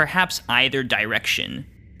like perhaps either direction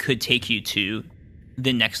could take you to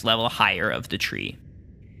the next level higher of the tree.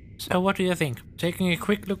 So what do you think? Taking a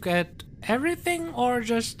quick look at Everything or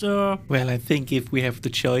just Well, I think if we have the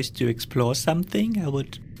choice to explore something, I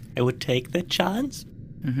would take that chance.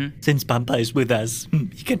 Since Bumper is with us,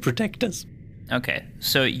 he can protect us. Okay,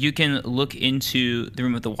 so you can look into the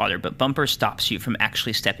room with the water, but Bumper stops you from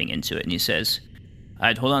actually stepping into it, and he says,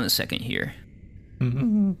 hold on a second here.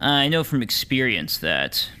 I know from experience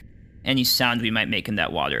that any sound we might make in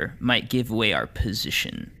that water might give away our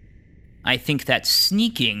position. I think that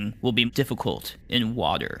sneaking will be difficult in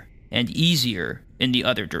water and easier in the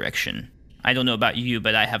other direction. I don't know about you,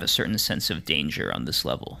 but I have a certain sense of danger on this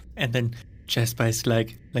level. And then Jasper is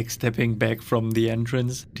like stepping back from the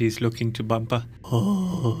entrance. He's looking to Bumper.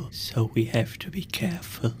 Oh, so we have to be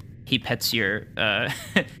careful. He pets your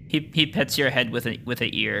he pets your head with an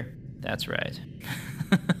ear. That's right.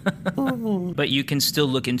 But you can still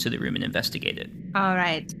look into the room and investigate it. All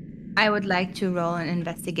right. I would like to roll an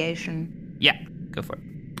investigation. Yeah, go for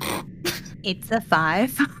it. It's a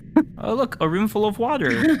 5. Oh, look, a room full of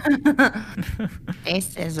water.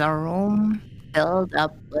 This is a room filled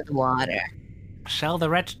up with water. shall the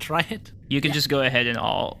rat try it? You can just go ahead and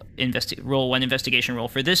all roll one investigation roll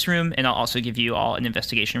for this room, and I'll also give you all an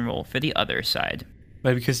investigation roll for the other side.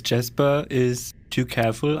 Well, because Jasper is too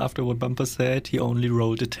careful after what Bumper said, he only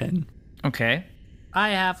rolled a 10. Okay. I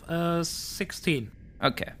have a 16.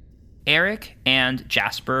 Okay. Eric and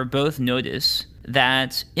Jasper both notice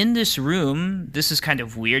that in this room, this is kind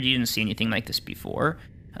of weird. You didn't see anything like this before.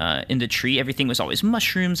 In the tree, everything was always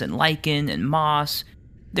mushrooms and lichen and moss.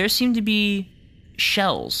 There seem to be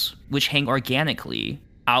shells which hang organically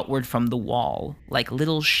outward from the wall, like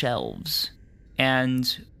little shelves.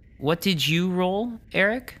 And what did you roll,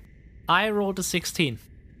 Eric? I rolled a 16.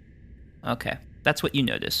 Okay, that's what you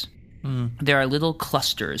notice. There are little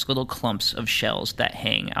clusters, little clumps of shells that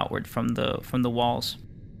hang outward from the walls.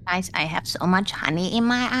 Guys, I have so much honey in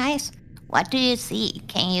my eyes. What do you see?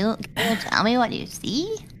 Can you tell me what you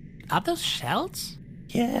see? Are those shells?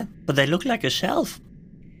 Yeah, but they look like a shelf.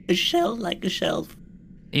 A shell like a shelf.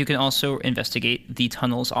 You can also investigate the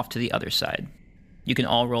tunnels off to the other side. You can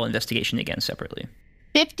all roll investigation again separately.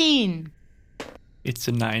 15. It's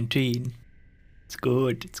a 19. It's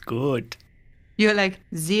good. It's good. You're like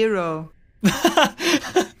 0.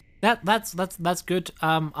 That's good.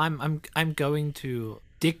 I'm going to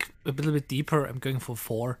dig a little bit deeper. I'm going for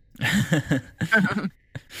 4.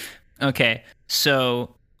 Okay,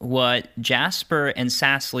 so what Jasper and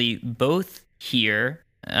Sassly both hear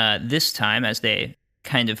this time as they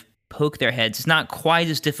kind of poke their heads is not quite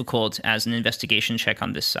as difficult as an investigation check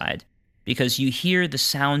on this side, because you hear the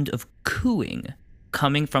sound of cooing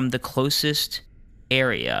coming from the closest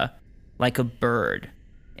area like a bird,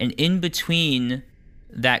 and in between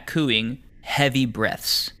that cooing, heavy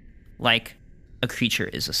breaths like a creature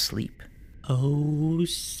is asleep. Oh,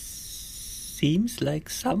 seems like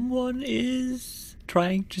someone is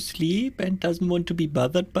trying to sleep and doesn't want to be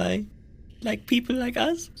bothered by like people like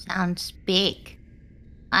us. Sounds big.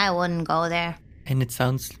 I wouldn't go there. And it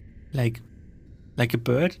sounds like a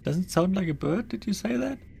bird. Doesn't it sound like a bird? Did you say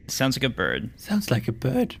that? It sounds like a bird. Sounds like a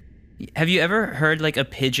bird. Have you ever heard like a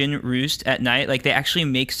pigeon roost at night? Like they actually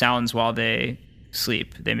make sounds while they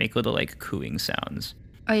sleep. They make little like cooing sounds.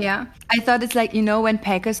 Oh, yeah? I thought it's like, you know, when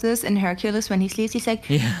Pegasus in Hercules, when he sleeps, he's like,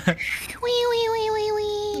 Yeah. Wee, wee, wee, wee,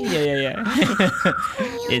 wee. Yeah.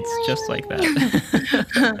 It's just like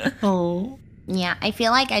that. Oh. Yeah, I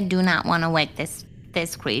feel like I do not want to wake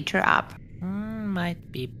this creature up.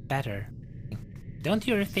 Might be better. Don't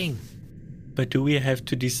you think? But do we have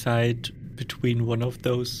to decide between one of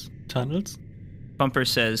those tunnels? Bumper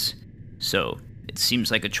says, so it seems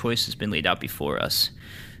like a choice has been laid out before us.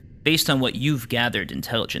 Based on what you've gathered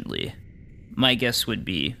intelligently, my guess would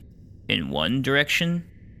be, in one direction,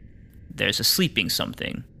 there's a sleeping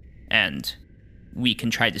something, and we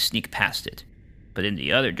can try to sneak past it. But in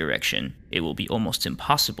the other direction, it will be almost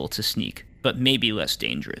impossible to sneak, but maybe less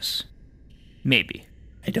dangerous. Maybe.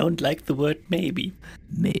 I don't like the word maybe.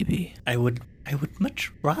 Maybe. I would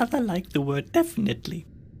much rather like the word definitely.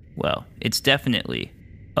 Well, it's definitely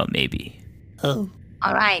a maybe. Oh.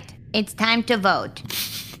 All right, it's time to vote.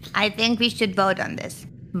 I think we should vote on this.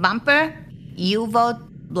 Bumper, you vote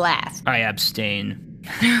last. I abstain.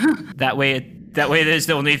 That way there's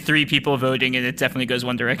only 3 people voting and it definitely goes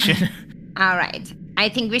one direction. All right, I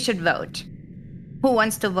think we should vote. Who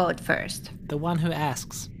wants to vote first? The one who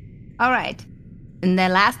asks. all right. And the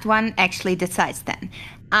last one actually decides then.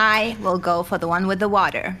 I will go for the one with the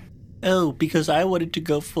water. Oh, because I wanted to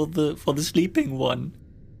go for the sleeping one.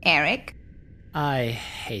 Eric? I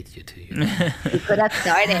hate you two. You could have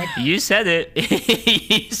started. You said it.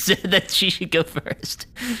 You said that she should go first.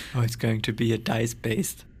 Oh, it's going to be a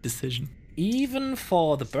dice-based decision. Even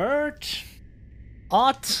for the bird.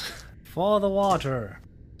 Odd for the water.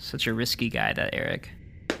 Such a risky guy, that Eric.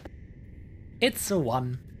 It's a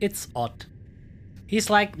 1. It's odd. He's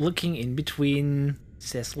like looking in between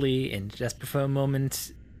Cecily and Jasper for a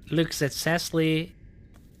moment. Looks at Cecily.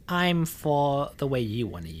 I'm for the way you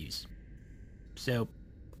want to use. So,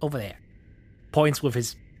 over there. Points with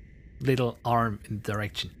his little arm in the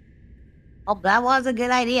direction. Oh, that was a good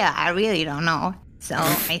idea. I really don't know. So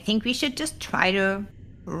I think we should just try to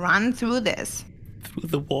run through this. Through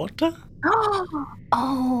the water?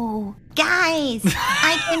 Oh, guys,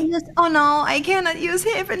 I can use. Oh no, I cannot use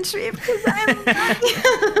infantry because I'm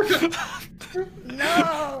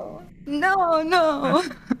No.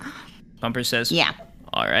 Bumper says, Yeah.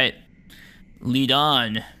 All right. Lead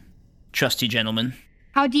on, trusty gentleman.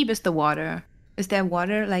 How deep is the water? Is there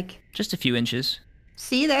water like... Just a few inches.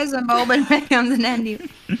 See, there's a moment when it comes in handy.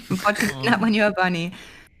 Unfortunately, not when you're a bunny.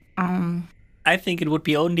 I think it would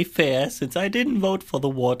be only fair, since I didn't vote for the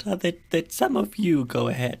water, that some of you go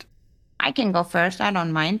ahead. I can go first. I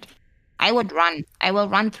don't mind. I would run. I will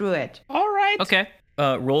run through it. All right. Okay.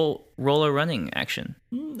 Roll a running action.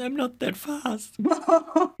 I'm not that fast.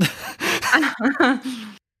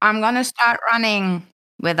 I'm gonna start running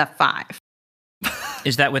with a 5.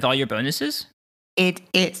 Is that with all your bonuses? It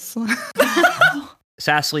is.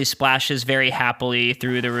 Cecily splashes very happily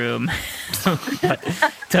through the room, but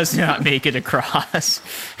does not make it across.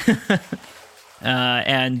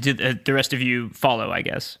 And the rest of you follow, I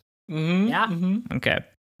guess. Mm-hmm. Yeah. Mm-hmm. Okay.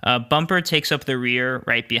 Bumper takes up the rear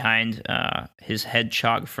right behind his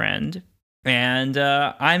hedgehog friend. And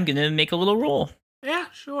I'm going to make a little roll. Yeah,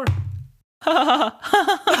 sure.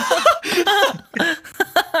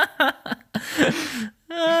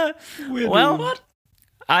 Well,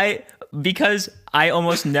 because I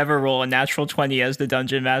almost never roll a natural 20 as the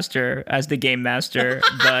dungeon master, as the game master,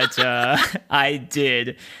 but I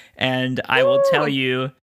did, and I will tell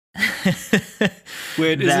you.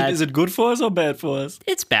 Wait, is it good for us or bad for us?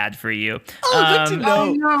 It's bad for you. Good to know.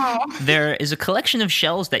 Oh no. There is a collection of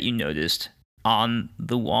shells that you noticed on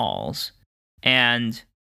the walls, and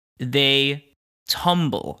they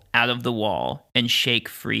tumble out of the wall and shake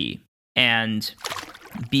free and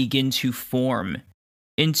begin to form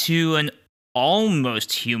into an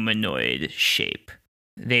almost humanoid shape.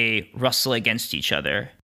 They rustle against each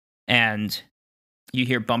other, and you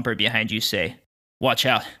hear Bumper behind you say, "Watch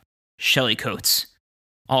out, Shelly coats."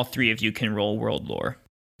 All 3 of you can roll world lore.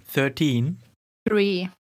 13. 3.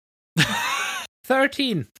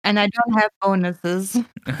 13. And I don't have bonuses.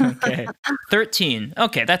 Okay. 13.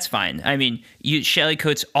 Okay, that's fine. I mean, Shelly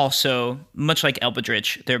coats also, much like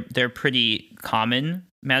Elbadrich, they're pretty common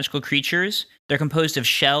magical creatures. They're composed of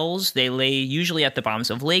shells. They lay usually at the bottoms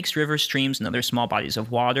of lakes, rivers, streams, and other small bodies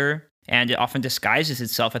of water. And it often disguises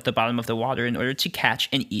itself at the bottom of the water in order to catch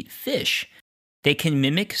and eat fish. They can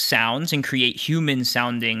mimic sounds and create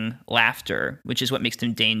human-sounding laughter, which is what makes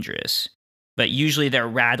them dangerous. But usually their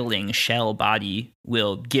rattling shell body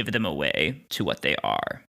will give them away to what they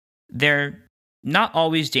are. They're not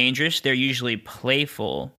always dangerous. They're usually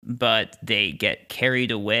playful, but they get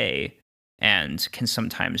carried away and can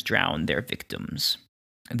sometimes drown their victims.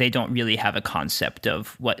 They don't really have a concept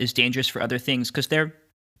of what is dangerous for other things because they're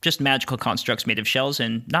just magical constructs made of shells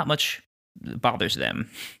and not much bothers them.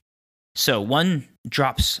 So one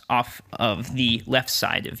drops off of the left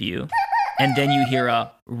side of you, and then you hear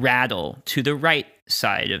a rattle to the right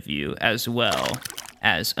side of you as well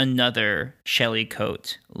as another shelly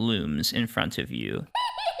coat looms in front of you.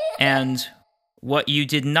 And what you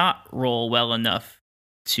did not roll well enough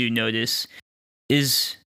to notice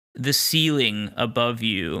is the ceiling above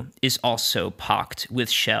you is also pocked with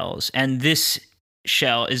shells, and this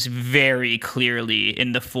shell is very clearly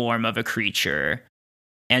in the form of a creature.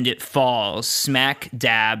 And it falls smack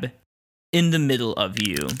dab in the middle of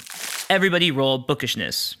you. Everybody roll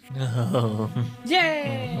bookishness. Oh.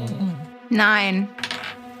 Yay! 9.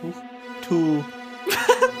 2.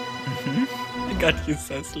 I got you,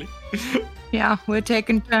 Cecily. Yeah, we're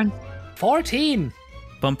taking turns. 14.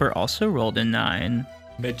 Bumper also rolled a 9.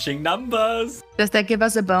 Matching numbers. Does that give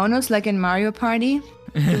us a bonus like in Mario Party?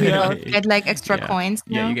 Do we all get like extra Yeah. coins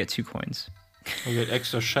now? Yeah, you get 2 coins. I get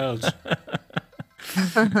extra shells.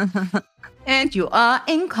 And you are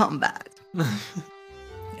in combat.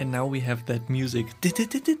 And now we have that music.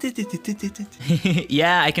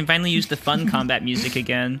 Yeah, I can finally use the fun combat music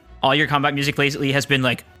again. All your combat music lately has been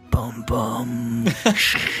like, bum bum.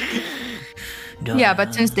 Yeah,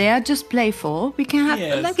 but since they are just playful, we can have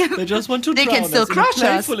Yes, like they just want to They drown can still us crush in a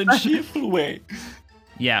us. playful and cheerful way.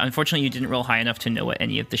 Yeah, unfortunately you didn't roll high enough to know what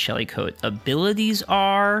any of the Shelly Coat abilities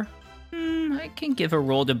are. I can give a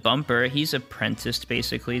roll to Bumper. He's apprenticed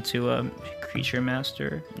basically to a creature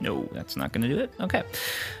master. No, that's not going to do it. Okay.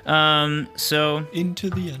 So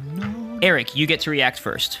Into the unknown. Eric, you get to react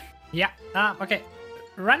first. Yeah. Okay.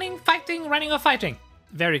 Running, or fighting.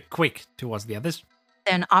 Very quick towards the others. Is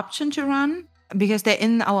there an option to run? Because they're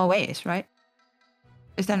in our ways, right?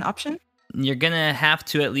 Is there an option? You're going to have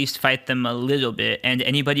to at least fight them a little bit, and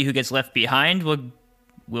anybody who gets left behind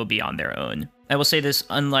will be on their own. I will say this,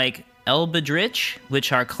 unlike Elbadrich,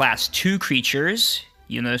 which are class 2 creatures,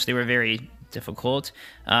 you notice they were very difficult,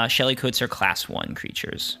 Shellycoats are class 1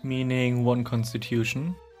 creatures. Meaning 1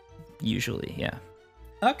 constitution. Usually, yeah.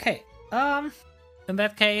 Okay. In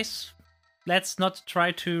that case, let's not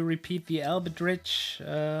try to repeat the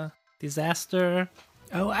Elbadrich disaster.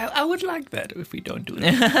 Oh, I would like that if we don't do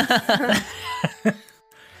that.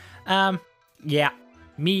 Yeah.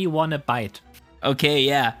 Me wanna bite. Okay,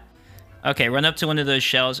 yeah. Okay, run up to one of those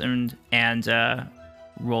shells and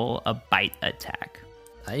roll a bite attack.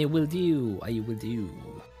 I will do.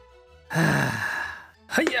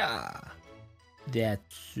 Hiya!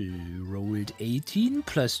 That's rolled 18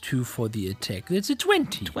 plus 2 for the attack. That's a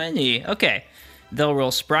 20. 20. Okay. They'll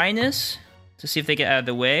roll Spryness to see if they get out of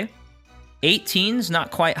the way. 18's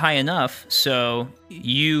not quite high enough, so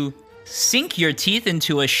you sink your teeth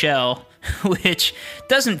into a shell, which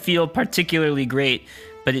doesn't feel particularly great,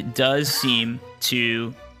 but it does seem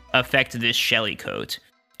to affect this Shellycoat.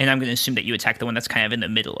 And I'm going to assume that you attack the one that's kind of in the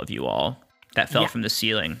middle of you all, that fell from the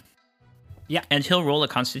ceiling. Yeah. And he'll roll a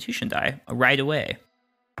Constitution die right away.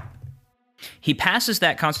 He passes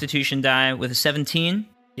that Constitution die with a 17.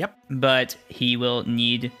 Yep. But he will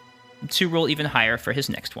need to roll even higher for his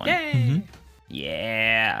next one. Yay!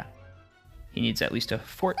 Yeah. He needs at least a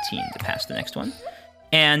 14 to pass the next one.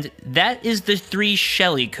 And that is the 3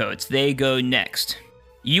 Shellycoats. They go next.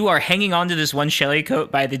 You are hanging onto this one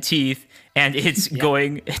Shellycoat by the teeth, and it's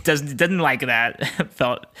going. It didn't like that.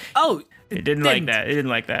 It didn't like that. It didn't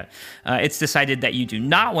like that. It's decided that you do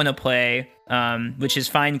not want to play, which is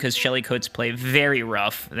fine because Shellycoats play very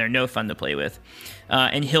rough. They're no fun to play with.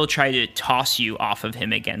 And he'll try to toss you off of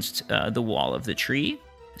him against the wall of the tree.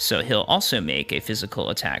 So he'll also make a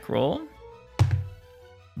physical attack roll.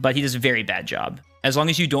 But he does a very bad job. As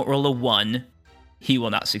long as you don't roll a 1, he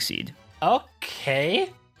will not succeed.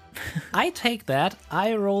 Okay. I take that.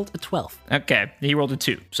 I rolled a 12. Okay, he rolled a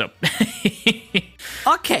 2, so...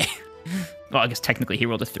 Okay. Well, I guess technically he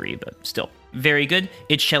rolled a 3, but still. Very good.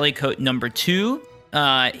 It's Shellycoat number 2.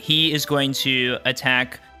 He is going to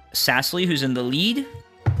attack Sassley, who's in the lead.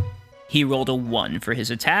 He rolled a 1 for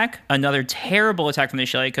his attack. Another terrible attack from the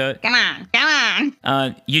Shellycoat. Come on.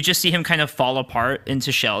 You just see him kind of fall apart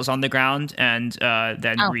into shells on the ground and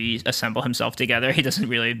then reassemble himself together. He doesn't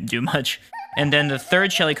really do much. And then the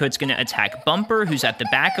third Shellycoat's going to attack Bumper, who's at the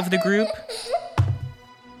back of the group.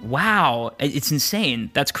 Wow, it's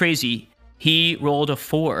insane. That's crazy. He rolled a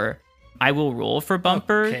 4. I will roll for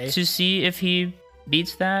Bumper to see if he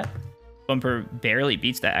beats that. Bumper barely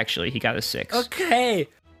beats that, actually. He got a 6. Okay.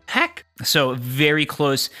 Heck. So very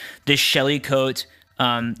close. This Shellycoat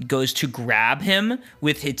goes to grab him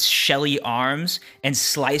with its shelly arms and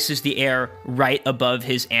slices the air right above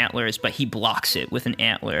his antlers, but he blocks it with an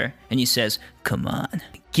antler. And he says, "Come on,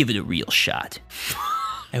 give it a real shot."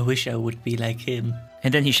 I wish I would be like him.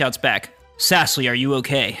 And then he shouts back, "Sassley, are you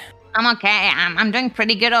okay?" I'm okay. I'm doing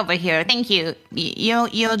pretty good over here. Thank you.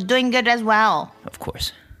 You're doing good as well. Of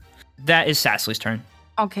course. That is Sassley's turn.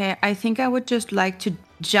 Okay, I think I would just like to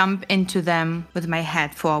jump into them with my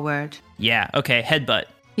head forward. Yeah, okay, headbutt.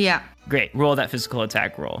 Yeah. Great, roll that physical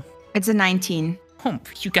attack roll. It's a 19. Oh,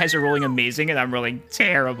 you guys are rolling amazing and I'm rolling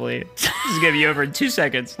terribly. This is going to be over in 2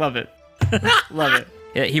 seconds. Love it. Love it.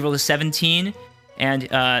 Yeah, he rolled a 17,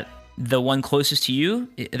 and the one closest to you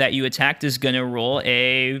that you attacked is going to roll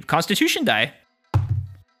a Constitution die.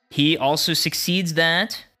 He also succeeds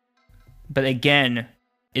that, but again,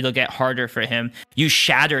 it'll get harder for him. You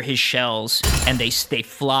shatter his shells, and they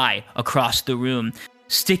fly across the room,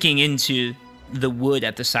 sticking into the wood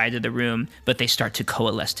at the side of the room, but they start to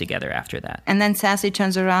coalesce together after that. And then Sassy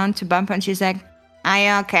turns around to Bumper and she's like, "Are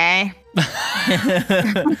you okay?"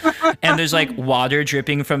 And there's like water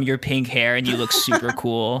dripping from your pink hair, and you look super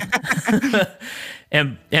cool.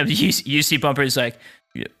 and you see Bumper's like,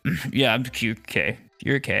 "Yeah, I'm okay.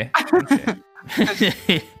 You're okay."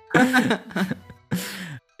 Okay.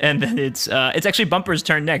 And then it's actually Bumper's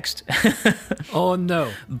turn next. Oh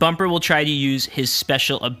no. Bumper will try to use his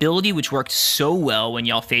special ability, which worked so well when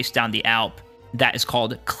y'all faced down the Alp. That is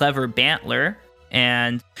called Clever Bantler.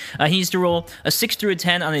 And he needs to roll a 6 through a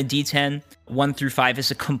 10 on a D10. 1 through 5 is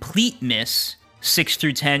a complete miss. 6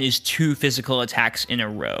 through 10 is 2 physical attacks in a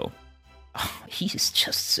row. He's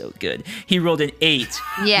just so good. He rolled an 8.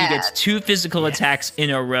 Yeah. He gets 2 physical attacks in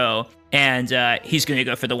a row, and he's going to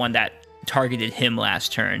go for the one that targeted him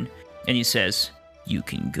last turn. And he says, "You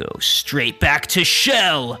can go straight back to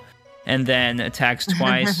Shell." And then attacks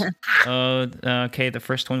twice. Okay, the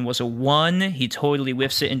first one was a 1. He totally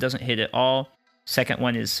whiffs it and doesn't hit at all. Second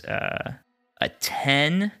one is a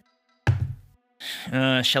 10.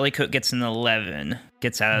 Shellycoat gets an 11.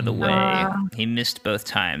 Gets out of the way. He missed both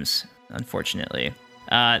times, unfortunately.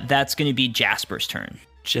 That's going to be Jasper's turn.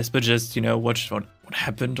 Jasper just, watched what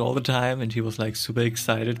happened all the time, and he was like super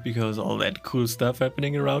excited because all that cool stuff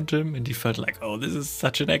happening around him, and he felt like, oh, this is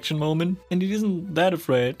such an action moment, and he isn't that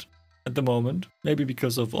afraid at the moment. Maybe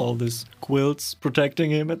because of all these quilts protecting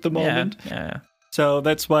him at the moment. Yeah. So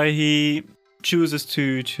that's why he chooses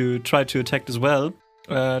to try to attack as well,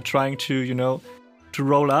 trying to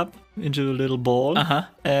roll up into a little ball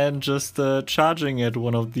and just charging at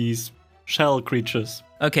one of these shell creatures.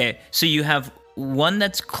 Okay, so you have one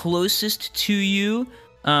that's closest to you,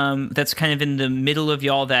 that's kind of in the middle of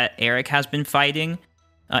y'all that Eric has been fighting.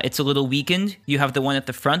 It's a little weakened. You have the one at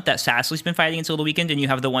the front that Sassly's been fighting. It's a little weakened. And you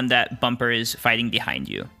have the one that Bumper is fighting behind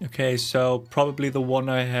you. Okay, so probably the one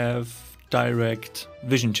I have direct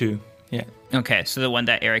vision to. Yeah. Okay, so the one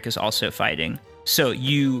that Eric is also fighting. So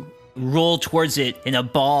you roll towards it in a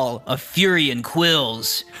ball of fury and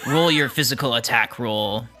quills. Roll your physical attack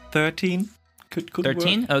roll. 13. Could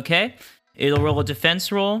 13? work. Okay. It'll roll a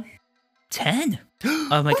defense roll. 10.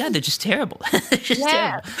 Oh my god, they're just terrible. They're just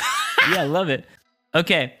terrible. Yeah, I love it.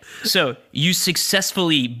 Okay, so you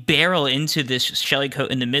successfully barrel into this Shellycoat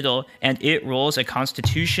in the middle, and it rolls a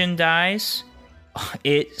Constitution dice.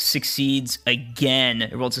 It succeeds again.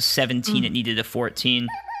 It rolls a 17. It needed a 14.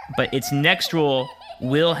 But its next roll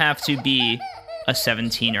will have to be a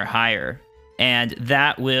 17 or higher. And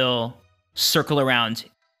that will circle around.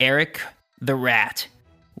 Eric the Rat,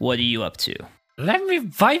 what are you up to? Let me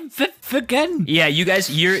vibe it again. Yeah, you guys,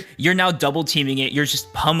 you're now double teaming it. You're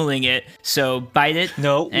just pummeling it. So bite it.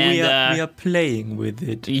 No, and, we are playing with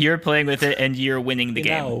it. You're playing with it, and you're winning the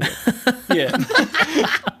game. Yeah.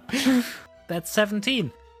 That's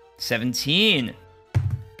 17. 17.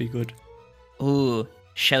 Be good. Ooh,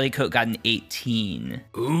 Shellycoat got an 18.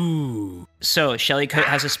 Ooh. So Shellycoat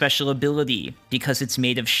has a special ability because it's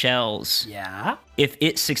made of shells. Yeah. If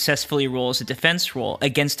it successfully rolls a defense roll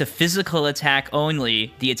against a physical attack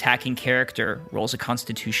only, the attacking character rolls a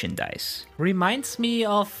Constitution dice. Reminds me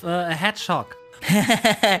of a hedgehog.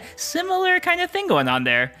 Similar kind of thing going on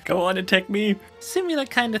there. Go on, attack me. Similar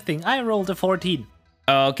kind of thing. I rolled a 14.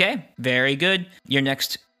 Okay, very good. Your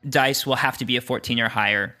next dice will have to be a 14 or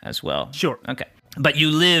higher as well. Sure. Okay. But you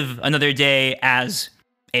live another day as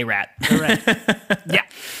a rat. A rat. Yeah.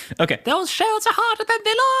 Okay. Those shells are harder than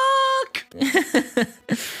they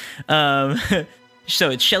look. So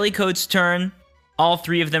it's Shellycoat's turn. All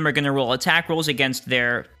 3 of them are going to roll attack rolls against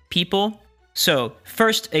their people. So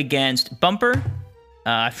first against Bumper.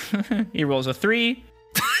 He rolls a 3.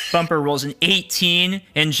 Bumper rolls an 18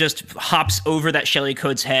 and just hops over that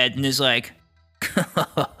Shellycoat's head and is like,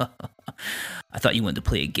 I thought you wanted to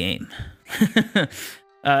play a game.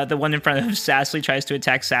 The one in front of Sassly tries to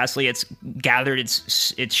attack Sassly. It's gathered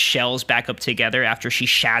its shells back up together after she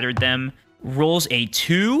shattered them. Rolls a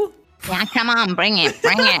 2. Yeah, come on, bring it.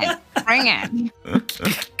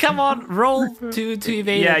 Come on, roll to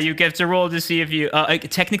evade. Yeah, it. you get to roll to see if you...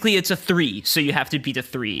 technically, it's a 3, so you have to beat a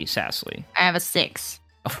 3, Sassly. I have a 6.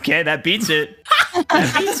 Okay, that beats it.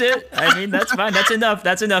 That beats it. I mean, that's fine. That's enough.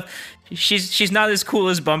 She's not as cool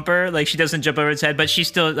as Bumper. Like, she doesn't jump over its head, but she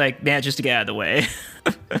still, like, manages to get out of the way.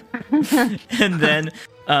 And then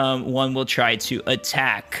one will try to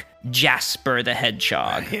attack Jasper the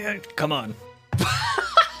Hedgehog. Yeah, come on.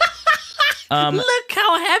 Look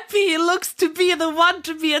how happy he looks to be the one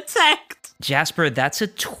to be attacked. Jasper, that's a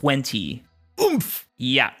 20. Oomph.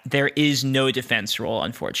 Yeah, there is no defense roll,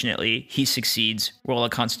 unfortunately. He succeeds. Roll a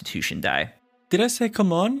Constitution die. Did I say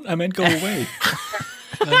come on? I meant go away.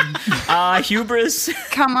 Hubris.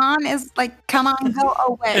 Come on is like, come on, go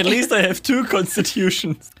away. At least I have 2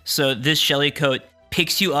 constitutions. So this Shellycoat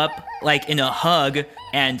picks you up like in a hug,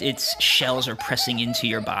 and its shells are pressing into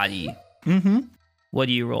your body. Mm-hmm. What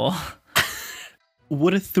do you roll?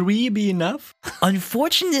 Would a 3 be enough?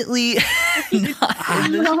 Unfortunately, not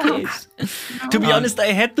in this case. To be honest,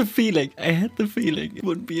 I had the feeling it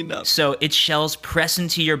wouldn't be enough. So its shells press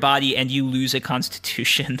into your body, and you lose a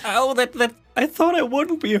Constitution. Oh, that I thought I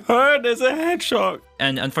wouldn't be hurt as a hedgehog.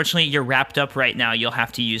 And unfortunately, you're wrapped up right now. You'll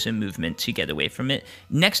have to use a movement to get away from it.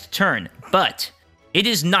 Next turn, but it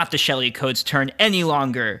is not the Shellycoat's turn any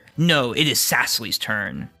longer. No, it is Sassly's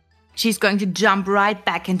turn. she's going to jump right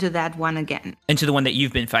back into that one again. Into the one that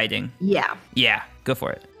you've been fighting. Yeah. Yeah, go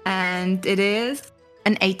for it. And it is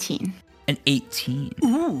an 18. An 18.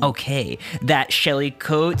 Ooh. Okay, that Shelly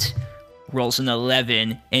coat rolls an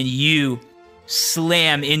 11, and you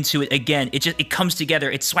slam into it again. It comes together.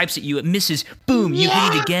 It swipes at you. It misses. Boom! You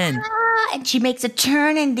hit it again. And she makes a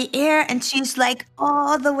turn in the air, and she's like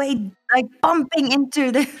all the way like bumping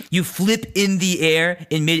into the. You flip in the air,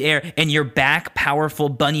 in midair, and your back powerful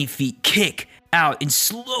bunny feet kick out in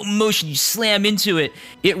slow motion. You slam into it.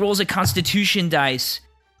 It rolls a Constitution dice.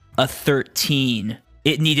 A 13.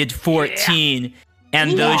 It needed 14.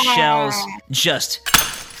 And those shells just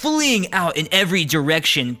fleeing out in every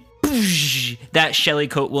direction. That Shelly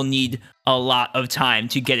coat will need a lot of time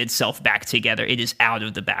to get itself back together. It is out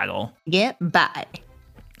of the battle. Get by.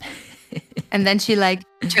 And then she like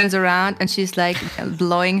turns around and she's like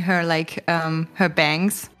blowing her like her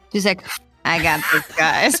bangs. She's like, I got this,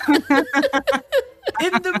 guys.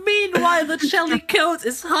 In the meanwhile, the Shelly coat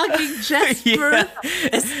is hugging Jasper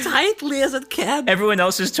as tightly as it can. Everyone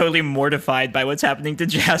else is totally mortified by what's happening to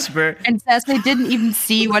Jasper. And Cecily didn't even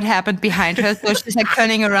see what happened behind her, so she's like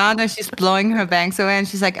turning around and she's blowing her bangs away, and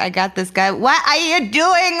she's like, I got this, guy. What are you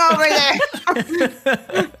doing over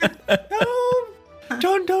there?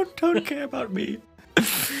 No, don't care about me.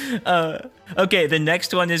 Okay, the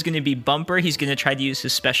next one is going to be Bumper. He's going to try to use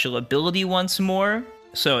his special ability once more.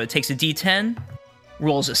 So it takes a D10,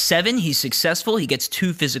 rolls a 7. He's successful. He gets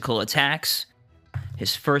 2 physical attacks.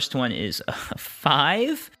 His first one is a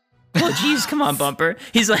 5. Oh, geez, come on, Bumper.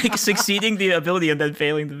 He's like succeeding the ability and then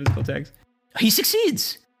failing the physical attacks. He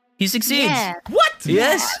succeeds. Yeah. What?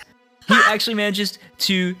 Yes. He actually manages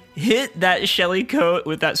to hit that Shelly coat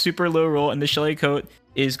with that super low roll, and the Shelly coat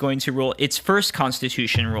is going to roll its first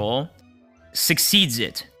Constitution roll, succeeds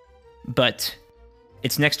it, but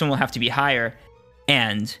its next one will have to be higher,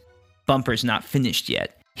 and Bumper's not finished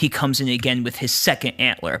yet. He comes in again with his second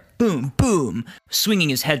antler. Boom, boom, swinging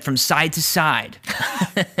his head from side to side.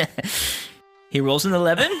 He rolls an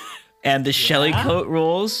 11, and the Shelly coat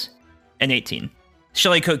rolls an 18.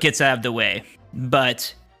 Shelly coat gets out of the way,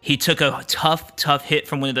 but he took a tough hit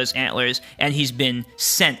from one of those antlers, and he's been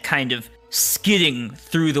sent kind of skidding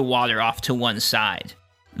through the water off to one side.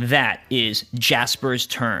 That is Jasper's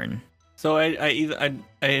turn. So I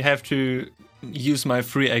have to use my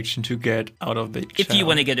free action to get out of the If you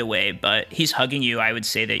want to get away, but he's hugging you, I would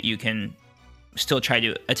say that you can still try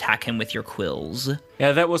to attack him with your quills.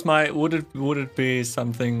 Yeah, that was my. Would it be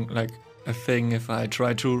something like a thing if I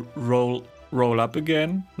try to roll up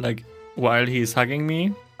again, like while he's hugging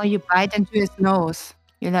me? Or you bite into his nose.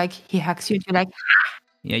 You're like, he hugs you, you're like,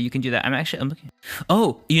 Yeah, you can do that. I'm looking.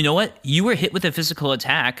 Oh, you know what? You were hit with a physical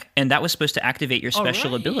attack, and that was supposed to activate your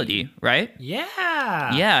special ability, right? Yeah.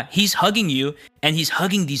 Yeah, he's hugging you, and he's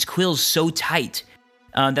hugging these quills so tight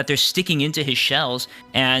that they're sticking into his shells,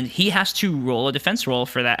 and he has to roll a defense roll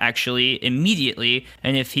for that actually immediately,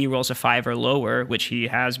 and if he rolls a 5 or lower, which he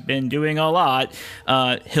has been doing a lot,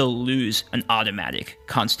 he'll lose an automatic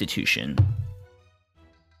Constitution.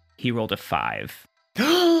 He rolled a 5.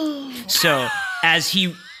 So, as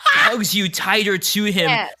he hugs you tighter to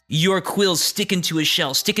him, your quills stick into his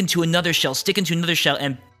shell, stick into another shell, stick into another shell,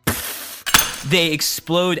 and they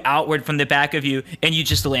explode outward from the back of you, and you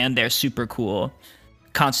just land there super cool.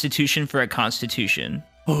 Constitution for a Constitution.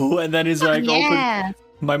 Oh, and then he's like, open,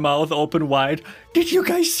 my mouth open wide. Did you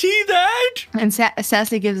guys see that? And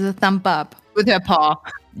Cecily gives a thumb up with her paw.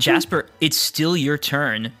 Jasper, it's still your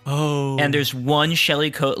turn. Oh. And there's one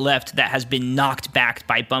Shelly coat left that has been knocked back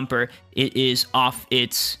by Bumper. It is off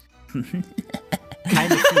its... kind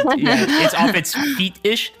of feet. Yeah, it's off its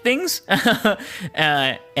feet-ish things.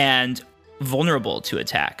 And vulnerable to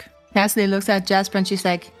attack. Cecily looks at Jasper and she's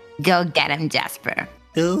like, go get him, Jasper.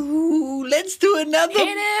 Ooh, let's do another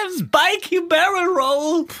spiky barrel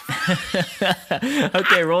roll.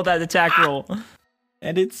 Okay, roll that attack roll.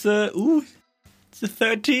 And it's it's a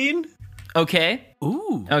 13. Okay.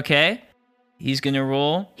 Ooh. Okay. He's gonna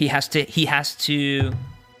roll. He has to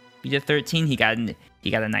beat a 13. He got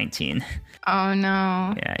a 19. Oh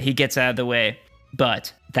no. Yeah, he gets out of the way.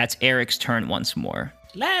 But that's Eric's turn once more.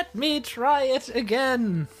 Let me try it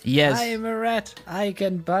again. Yes. I'm a rat. I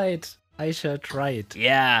can bite. I shall try it.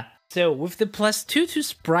 Yeah. So, with the +2 to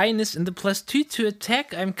spryness and the +2 to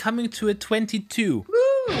attack, I'm coming to a 22.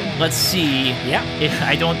 Let's see. Yeah.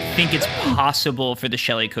 I don't think it's possible for the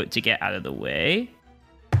Shelly coat to get out of the way.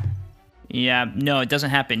 Yeah, no, it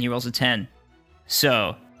doesn't happen. He rolls a 10.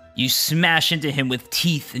 So, you smash into him with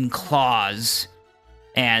teeth and claws,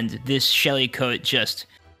 and this Shelly coat just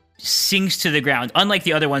sinks to the ground. Unlike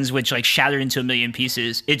the other ones, which like shattered into a million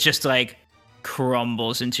pieces, it just like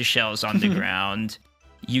crumbles into shells on the ground.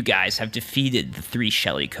 You guys have defeated the 3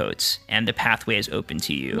 Shellycoats, and the pathway is open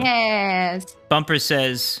to you. Yes. Bumper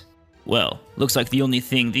says, well, looks like the only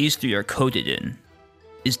thing these 3 are coated in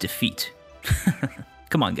is defeat.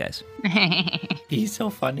 Come on, guys. He's so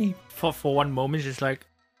funny. For one moment, just like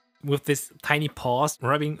with this tiny paws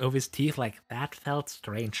rubbing over his teeth, like that felt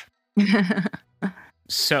strange.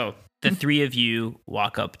 So the 3 of you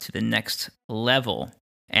walk up to the next level,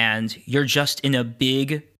 and you're just in a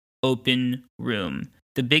big open room.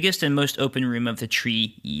 The biggest and most open room of the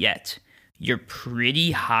tree yet. You're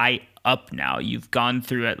pretty high up now. You've gone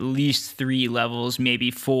through at least 3 levels,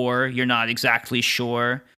 maybe 4. You're not exactly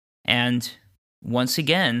sure. And once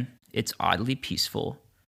again, it's oddly peaceful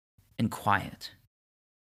and quiet.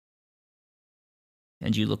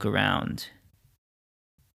 And you look around,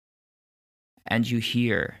 and you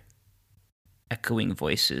hear echoing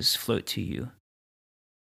voices float to you.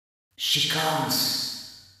 She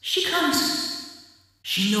comes. She comes.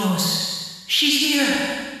 She knows. She's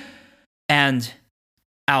here. And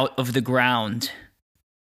out of the ground,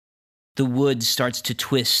 the wood starts to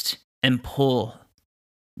twist and pull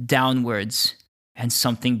downwards, and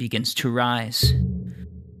something begins to rise.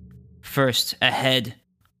 First, a head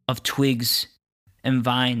of twigs and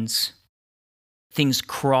vines. Things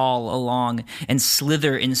crawl along and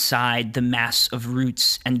slither inside the mass of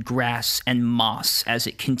roots and grass and moss as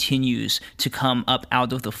it continues to come up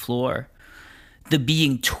out of the floor. The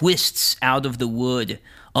being twists out of the wood.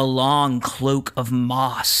 A long cloak of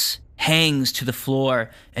moss hangs to the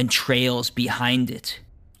floor and trails behind it,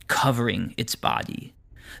 covering its body.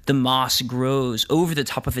 The moss grows over the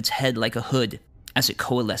top of its head like a hood as it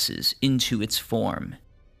coalesces into its form.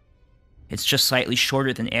 It's just slightly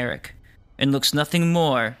shorter than Eric, and looks nothing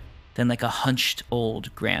more than like a hunched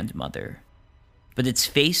old grandmother. But its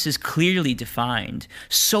face is clearly defined,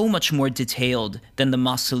 so much more detailed than the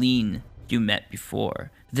Mosseline you met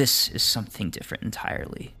before. This is something different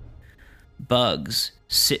entirely. Bugs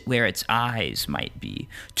sit where its eyes might be.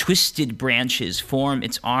 Twisted branches form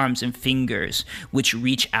its arms and fingers, which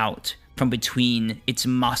reach out from between its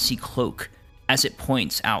mossy cloak as it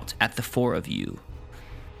points out at the 4 of you.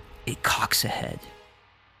 It cocks a head,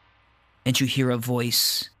 and you hear a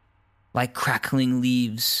voice like crackling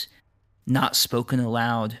leaves, not spoken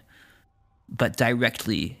aloud, but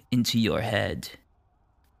directly into your head.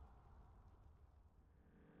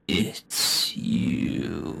 It's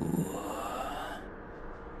you.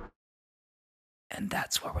 And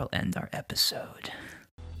that's where we'll end our episode.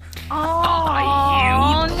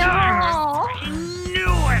 Oh, no. I knew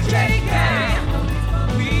it! JK,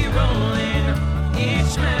 we rolling,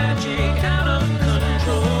 it's magic out of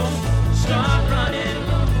control. Start running,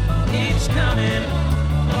 it's coming,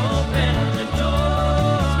 open the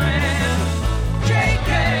doors, man.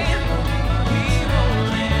 JK, we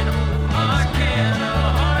rolling, Arcana,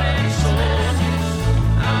 heart and soul.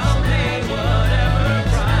 I'll pay whatever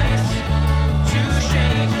price to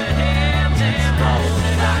shake the hands and roll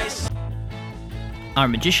the dice. Our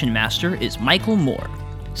Magician Master is Michael Moore.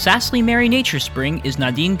 Sassly Mary Naturespring is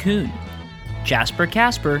Nadine Kuhn. Jasper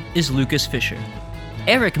Casper is Lucas Fisher.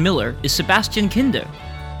 Eric Miller is Sebastian Kinder.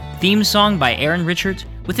 Theme song by Aaron Richard,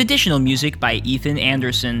 with additional music by Ethan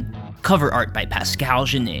Anderson. Cover art by Pascal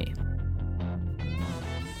Genet.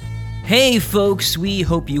 Hey folks, we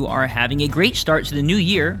hope you are having a great start to the new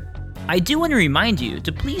year. I do want to remind you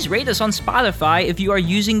to please rate us on Spotify if you are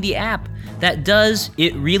using the app.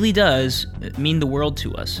 It really does, mean the world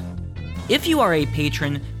to us. If you are a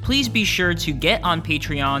patron, please be sure to get on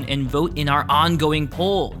Patreon and vote in our ongoing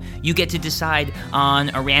poll. You get to decide on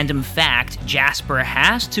a random fact Jasper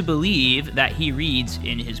has to believe that he reads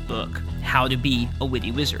in his book, How to Be a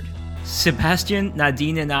Witty Wizard. Sebastian,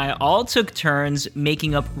 Nadine, and I all took turns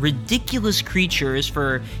making up ridiculous creatures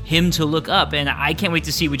for him to look up, and I can't wait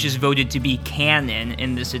to see which is voted to be canon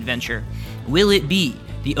in this adventure. Will it be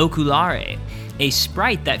the Oculare, a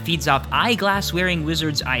sprite that feeds off eyeglass-wearing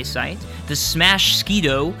wizard's eyesight, the Smash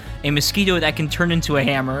Skeeto, a mosquito that can turn into a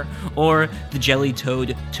hammer, or the Jelly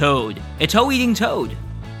Toad Toad, a toe-eating toad?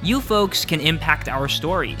 You folks can impact our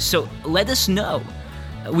story, so let us know.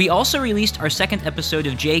 We also released our second episode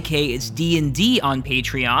of JK It's D&D on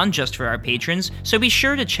Patreon just for our patrons, so be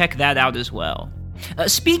sure to check that out as well.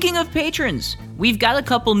 Speaking of patrons, we've got a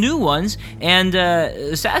couple new ones, and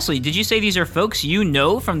Sassly, did you say these are folks you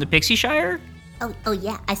know from the Pixie Shire? Oh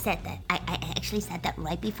yeah, I said that. I actually said that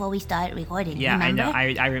right before we started recording. Yeah, remember?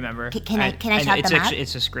 I know. I remember. Can I shout them out?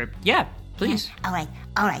 It's a script. Yeah, please. Yeah.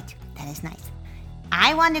 All right. That is nice.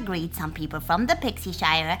 I want to greet some people from the Pixie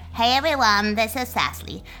Shire. Hey everyone, this is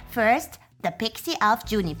Sassly. First, the Pixie Elf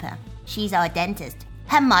Juniper. She's our dentist.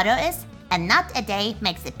 Her motto is, A nut a day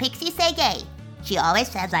makes a pixie say gay. She always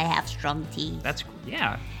says I have strong teeth. That's,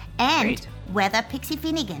 yeah. And Great. Weather Pixie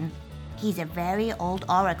Finnegan. He's a very old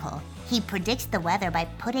oracle. He predicts the weather by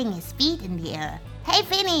putting his feet in the air. Hey,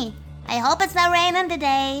 Finny, I hope it's not raining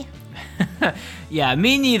today. Yeah,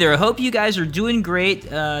 me neither. I hope you guys are doing great.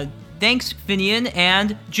 Thanks, Finian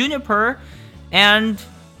and Juniper. And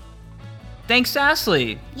thanks,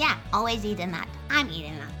 Ashley. Yeah, always eat a nut. I'm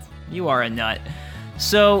eating nuts. You are a nut.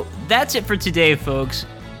 So that's it for today, folks.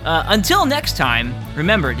 Until next time,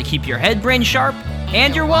 remember to keep your head brain sharp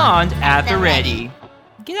and your wand at the ready.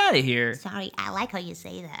 Get out of here. Sorry, I like how you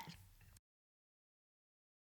say that.